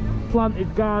lovely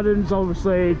planted gardens.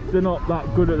 Obviously they're not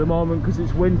that good at the moment because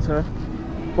it's winter,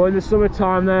 but in the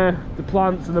summertime there, the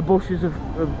plants and the bushes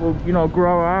will, you know,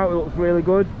 grow out. It looks really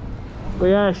good. But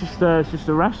yeah, it's just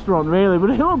a restaurant really, but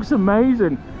it looks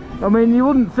amazing. I mean, you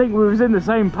wouldn't think we was in the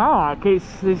same park.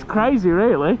 It's crazy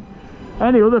really.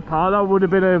 Any other park, that would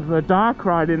have been a dark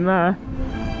ride in there.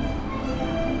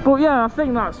 But yeah, I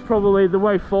think that's probably the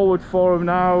way forward for them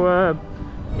now.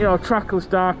 You know, trackless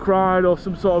dark ride or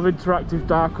some sort of interactive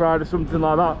dark ride or something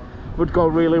like that would go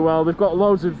really well. They've got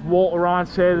loads of water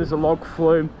rides here. There's a log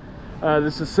flume,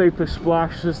 there's a super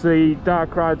splash, there's the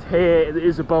dark ride here. It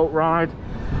is a boat ride.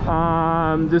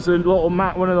 There's a little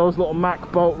Mack, one of those little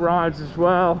Mack boat rides as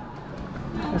well.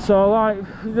 So like,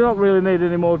 you don't really need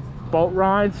any more boat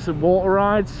rides and water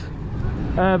rides.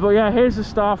 But yeah, here's the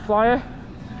Starflyer.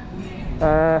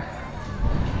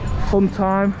 Fun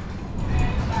time.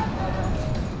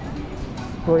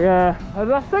 But yeah,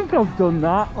 I think I've done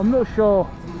that. I'm not sure,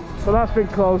 but that's been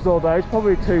closed all day. It's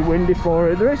probably too windy for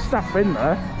it. There is staff in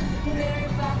there.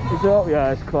 Is it? Oh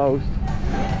yeah, it's closed.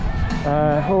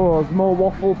 Oh, there's more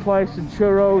waffle place and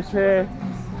churros here.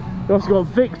 We've also got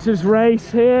Victor's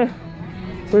Race here,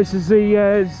 which is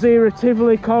the Zero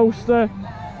Tivoli coaster.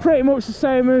 Pretty much the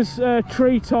same as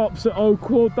Treetops at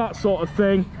Oakwood, that sort of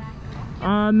thing.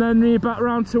 And then you're back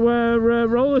around to where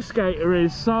Roller Skater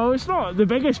is. So it's not the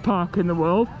biggest park in the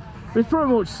world. We've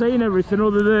pretty much seen everything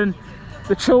other than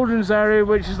the children's area,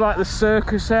 which is like the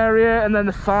circus area, and then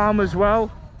the farm as well.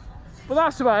 But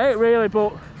that's about it really.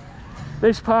 But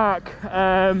this park,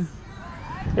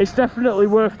 it's definitely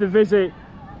worth the visit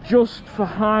just for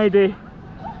Heidi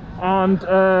and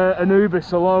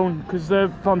Anubis alone, because they're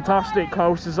fantastic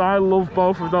coasters. I love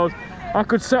both of those. I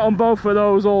could sit on both of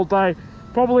those all day.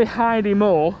 Probably Heidi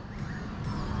more.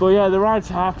 But yeah, the Ride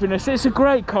to Happiness, it's a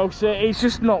great coaster. It's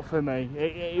just not for me.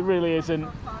 It really isn't.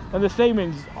 And the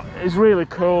theming is really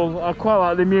cool. I quite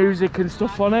like the music and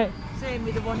stuff on it. Same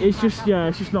with the one. It's just, yeah,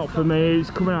 it's just not for me. It's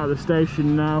coming out of the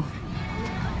station now.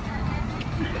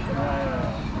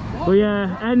 But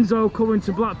yeah, Enzo coming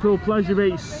to Blackpool Pleasure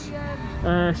Beach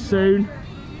soon.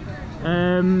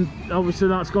 Obviously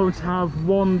that's going to have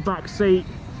one back seat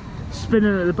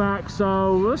spinning at the back,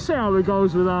 so let's see how it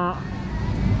goes with that.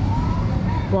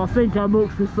 But I think I much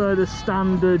prefer the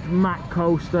standard Mack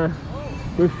coaster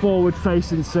with forward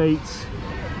facing seats.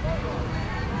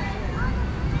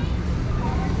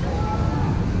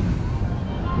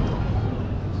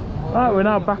 Right, we're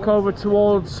now back over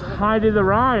towards Heidi the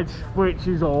Ride, which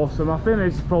is awesome. I think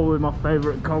this is probably my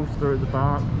favourite coaster at the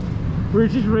park,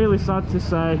 which is really sad to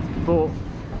say, but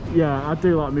yeah, I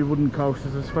do like my wooden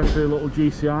coasters, especially little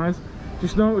GCIs.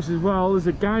 Just noticed as well, there's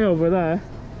a guy over there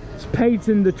that's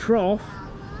painting the trough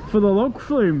for the log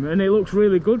flume, and it looks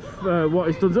really good for what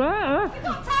he's done.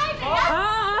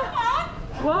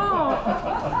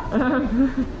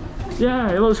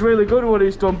 Yeah, it looks really good what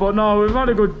he's done. But no, we've had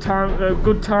a good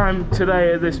time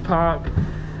today at this park.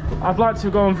 I'd like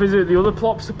to go and visit the other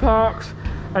Plopsa parks,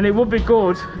 and it would be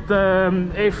good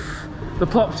if the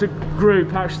Plopsa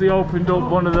group actually opened up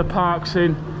one of the parks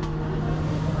in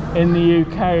the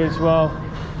UK as well.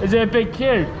 Is it a big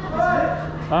queue?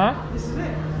 Huh? This is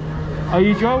it. Are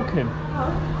you joking?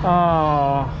 No.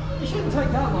 Oh. It shouldn't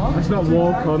take that long. It's not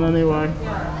walk on anyway.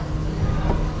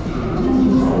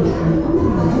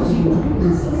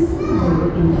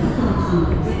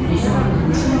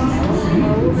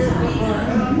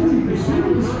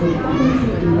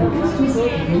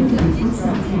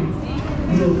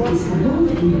 Rook is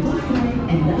verboden in de wachtrij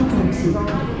en de attractie.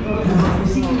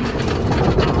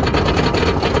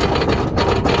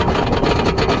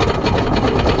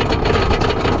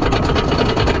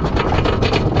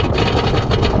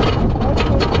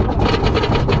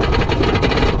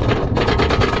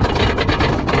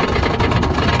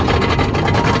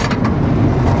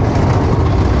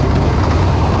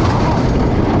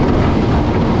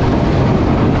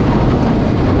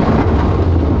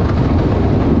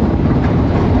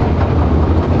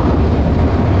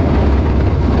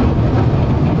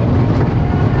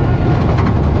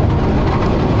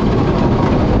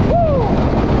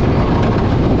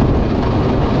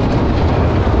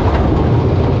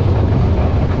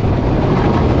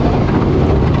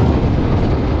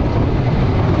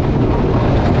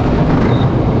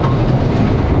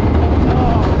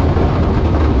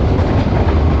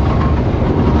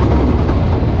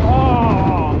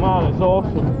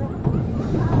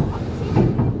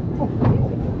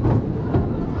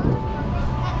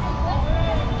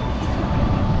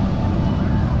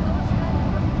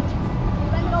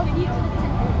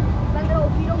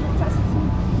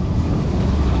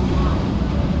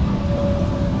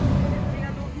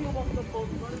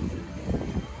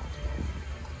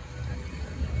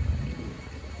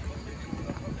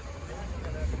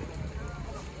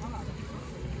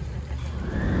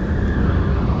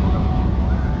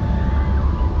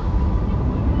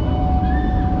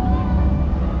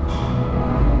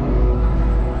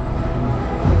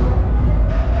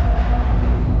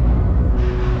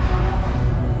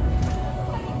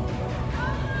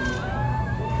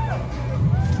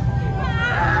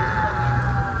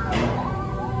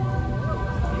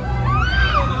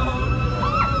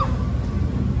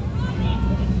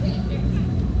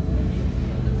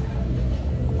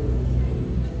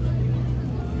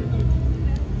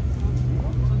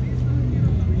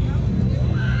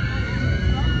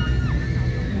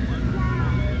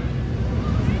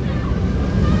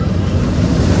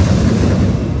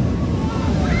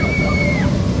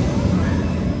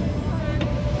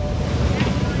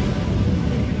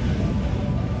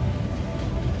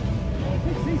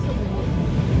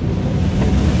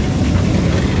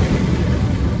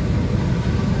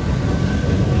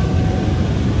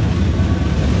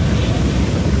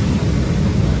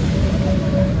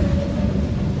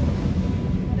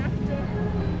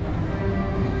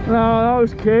 No, that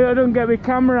was cute. I didn't get my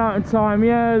camera out in time.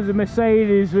 Yeah, there's a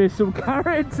Mercedes with some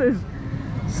characters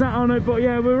sat on it. But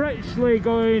yeah, we're actually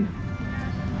going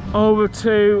over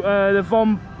to the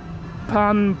Von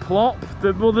Pan Plop,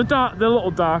 the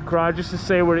little dark ride, just to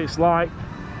see what it's like.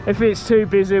 If it's too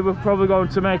busy, we're probably going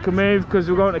to make a move because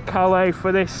we're going to Calais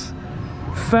for this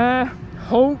fair.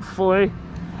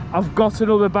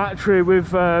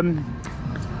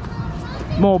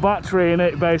 more battery in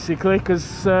it basically,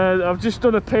 because I've just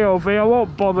done a POV. I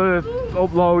won't bother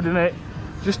uploading it.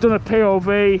 Just done a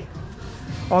POV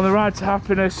on the Ride to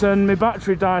Happiness and my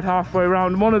battery died halfway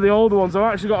around. One of the older ones,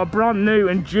 I've actually got a brand new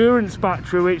endurance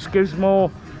battery which gives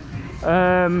more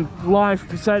life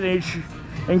percentage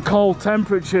in cold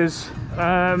temperatures.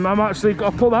 I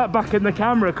put that back in the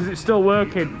camera because it's still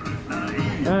working.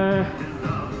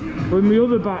 With my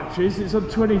other batteries it's on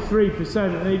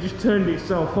 23% and it just turned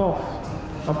itself off.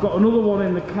 I've got another one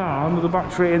in the car, another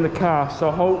battery in the car, so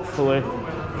hopefully,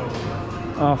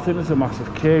 oh, I think there's a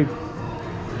massive queue.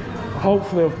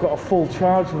 Hopefully I've got a full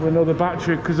charge with another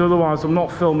battery, because otherwise I'm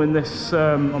not filming this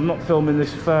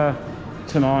fair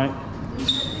tonight.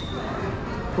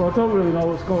 Well, I don't really know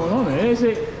what's going on here, is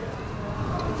it?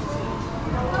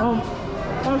 Oh,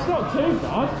 it's not too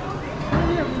bad.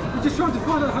 Yeah, we're just trying to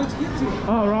find out how to get to it.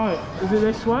 Oh right, is it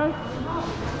this way?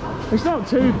 It's not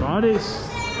too bad, it's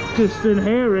just in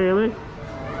here really.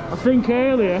 I think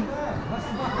earlier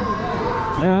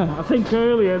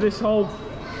this whole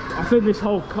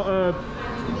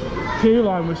queue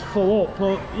line was full up,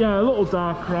 but yeah, a little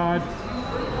dark ride,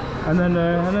 and then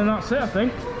that's it, I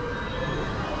think.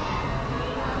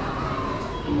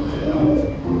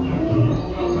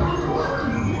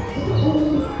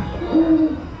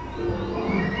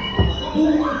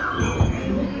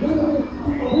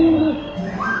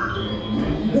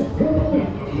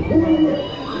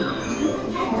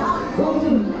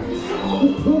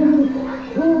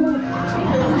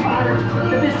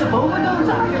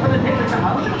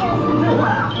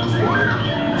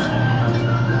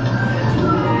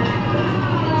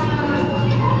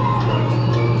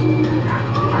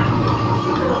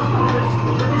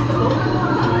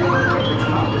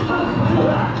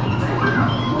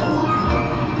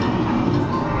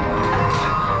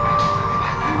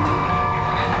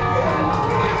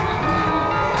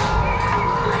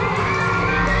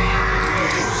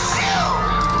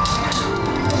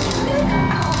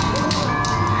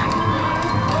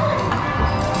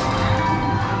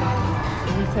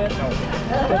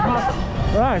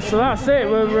 Right, so that's it.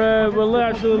 We're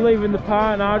actually leaving the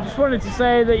park now. I just wanted to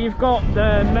say that you've got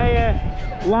the Mayor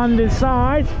land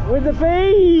inside with the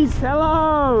bees.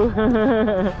 Hello.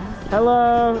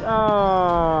 Hello.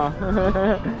 Oh.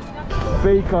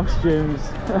 Bee costumes.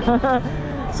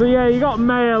 So yeah, you got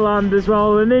Mayor land as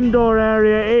well, an indoor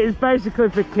area. It is basically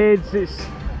for kids. It's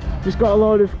just got a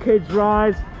load of kids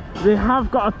rides. They have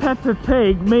got a Peppa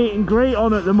Pig meet and greet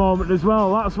on at the moment as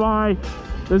well. That's why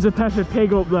there's a Peppa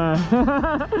Pig up there.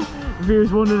 If you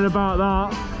was wondering about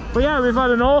that. But yeah, we've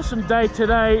had an awesome day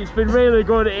today. It's been really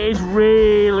good. It is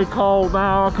really cold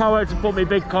now. I can't wait to put my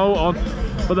big coat on.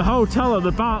 But the hotel at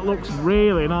the back looks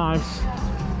really nice.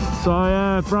 So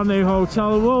yeah, brand new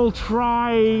hotel. We'll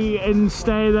try and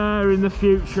stay there in the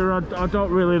future. I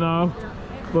don't really know.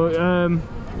 But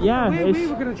yeah. We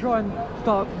were going to try and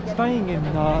start staying in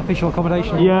official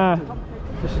accommodation. Yeah.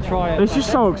 Just to try it. It's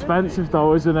just so expensive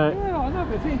though, isn't it? Yeah, I know,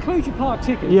 but if it includes your park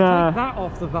tickets, yeah, take that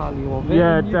off the value of it.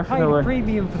 Yeah, and you definitely. pay the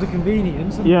premium for the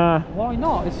convenience. And yeah. Why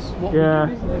not? It's what yeah.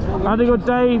 we do, isn't it? Had a good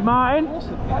day, Martin?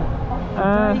 Awesome,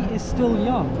 yeah. The day is still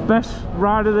young. Best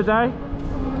ride of the day?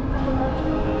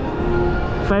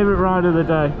 Favourite ride of the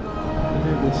day?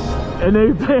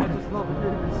 Anubis.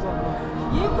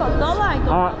 You've got Dollar.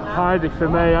 Heidi for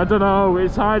me. I don't know.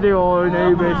 It's Heidi or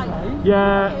Anubis.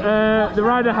 Yeah, the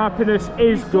Ride of Happiness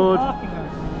is good.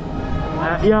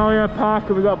 Yeah,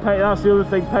 parking. We got to pay. That's the other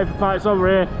thing. Pay for parking. It's over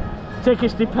here.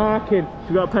 Tickets to parking.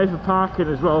 We got to pay for parking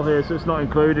as well here, so it's not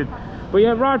included. But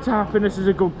yeah, Ride to Happiness is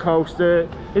a good coaster.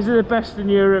 Is it the best in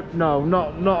Europe? No,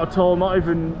 not at all. Not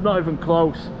even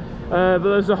close. But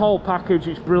there's a whole package.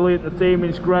 It's brilliant. The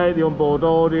theming's great. The onboard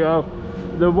audio,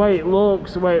 the way it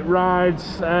looks, the way it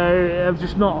rides. I'm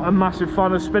just not a massive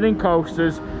fan of spinning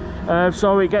coasters.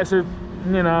 So it gets a,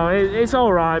 you know, it's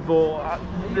all right. But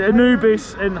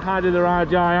Anubis and Heidi the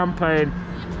Ride, yeah, I am paying.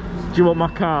 Do you want my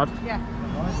card? Yeah.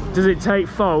 Does it take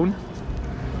phone?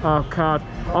 Oh, card.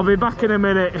 I'll be back in a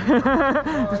minute.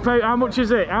 Just pay, how much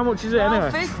is it? How much is it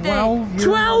anyway? 50. 12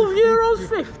 euros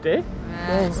 50?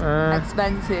 Yes,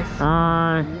 expensive.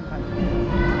 Aye.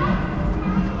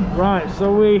 Right,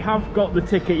 so we have got the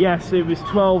ticket. Yes, it was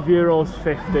 12 euros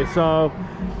 50. So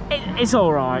it's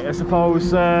all right, I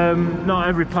suppose. Not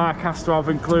every park has to have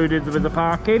included with the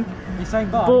parking. You're saying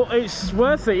bye? But it's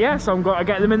worth it, yes. I'm going to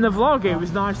get them in the vlog. It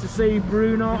was nice to see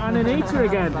Bruno and Anita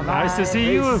again. Nice to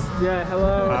see you. Yeah,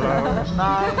 hello. Hello.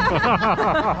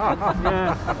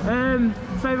 Yeah.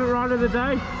 Favourite ride of the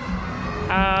day?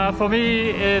 For me,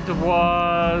 it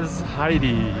was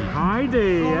Heidi.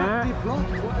 Heidi, yeah.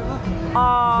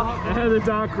 The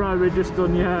dark ride we just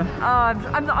done, yeah.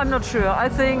 I'm not sure. I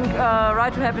think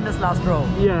Ride to Happiness last row.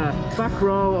 Yeah, back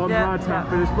row on Ride to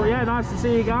Happiness. But yeah, nice to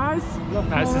see you guys.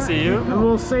 Nice to see you. And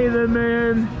we'll see them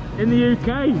in the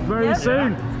UK very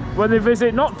soon. When they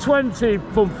visit not 20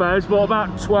 fun fairs, but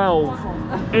about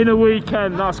 12 in a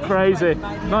weekend. That's crazy.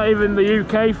 Not even the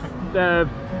UK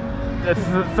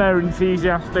fair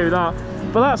enthusiasts do that.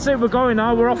 But that's it, we're going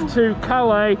now. We're off to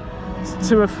Calais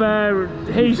to a fair.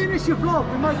 Finish your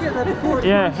vlog, we might get there before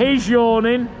it's he's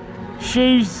yawning,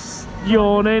 she's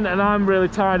yawning, and I'm really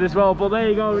tired as well. But there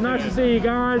you go, nice to see you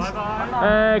guys.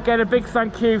 Again, a big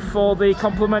thank you for the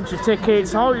complimentary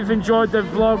tickets. I hope you've enjoyed the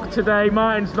vlog today.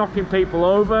 Martin's knocking people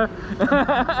over.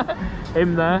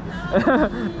 Him there.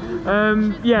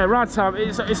 Yeah, Ride Time,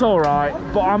 it's alright,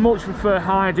 but I much prefer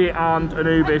Heidi and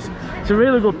Anubis. It's a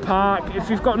really good park. If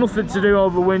you've got nothing to do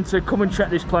over winter, come and check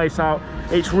this place out.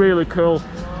 It's really cool.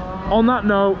 On that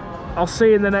note, I'll see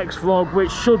you in the next vlog,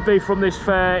 which should be from this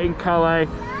fair in Calais.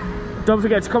 Don't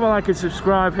forget to comment, like and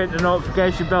subscribe, hit the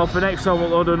notification bell for next time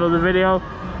we'll upload another video.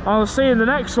 I'll see you in the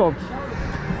next one.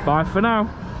 Bye for now.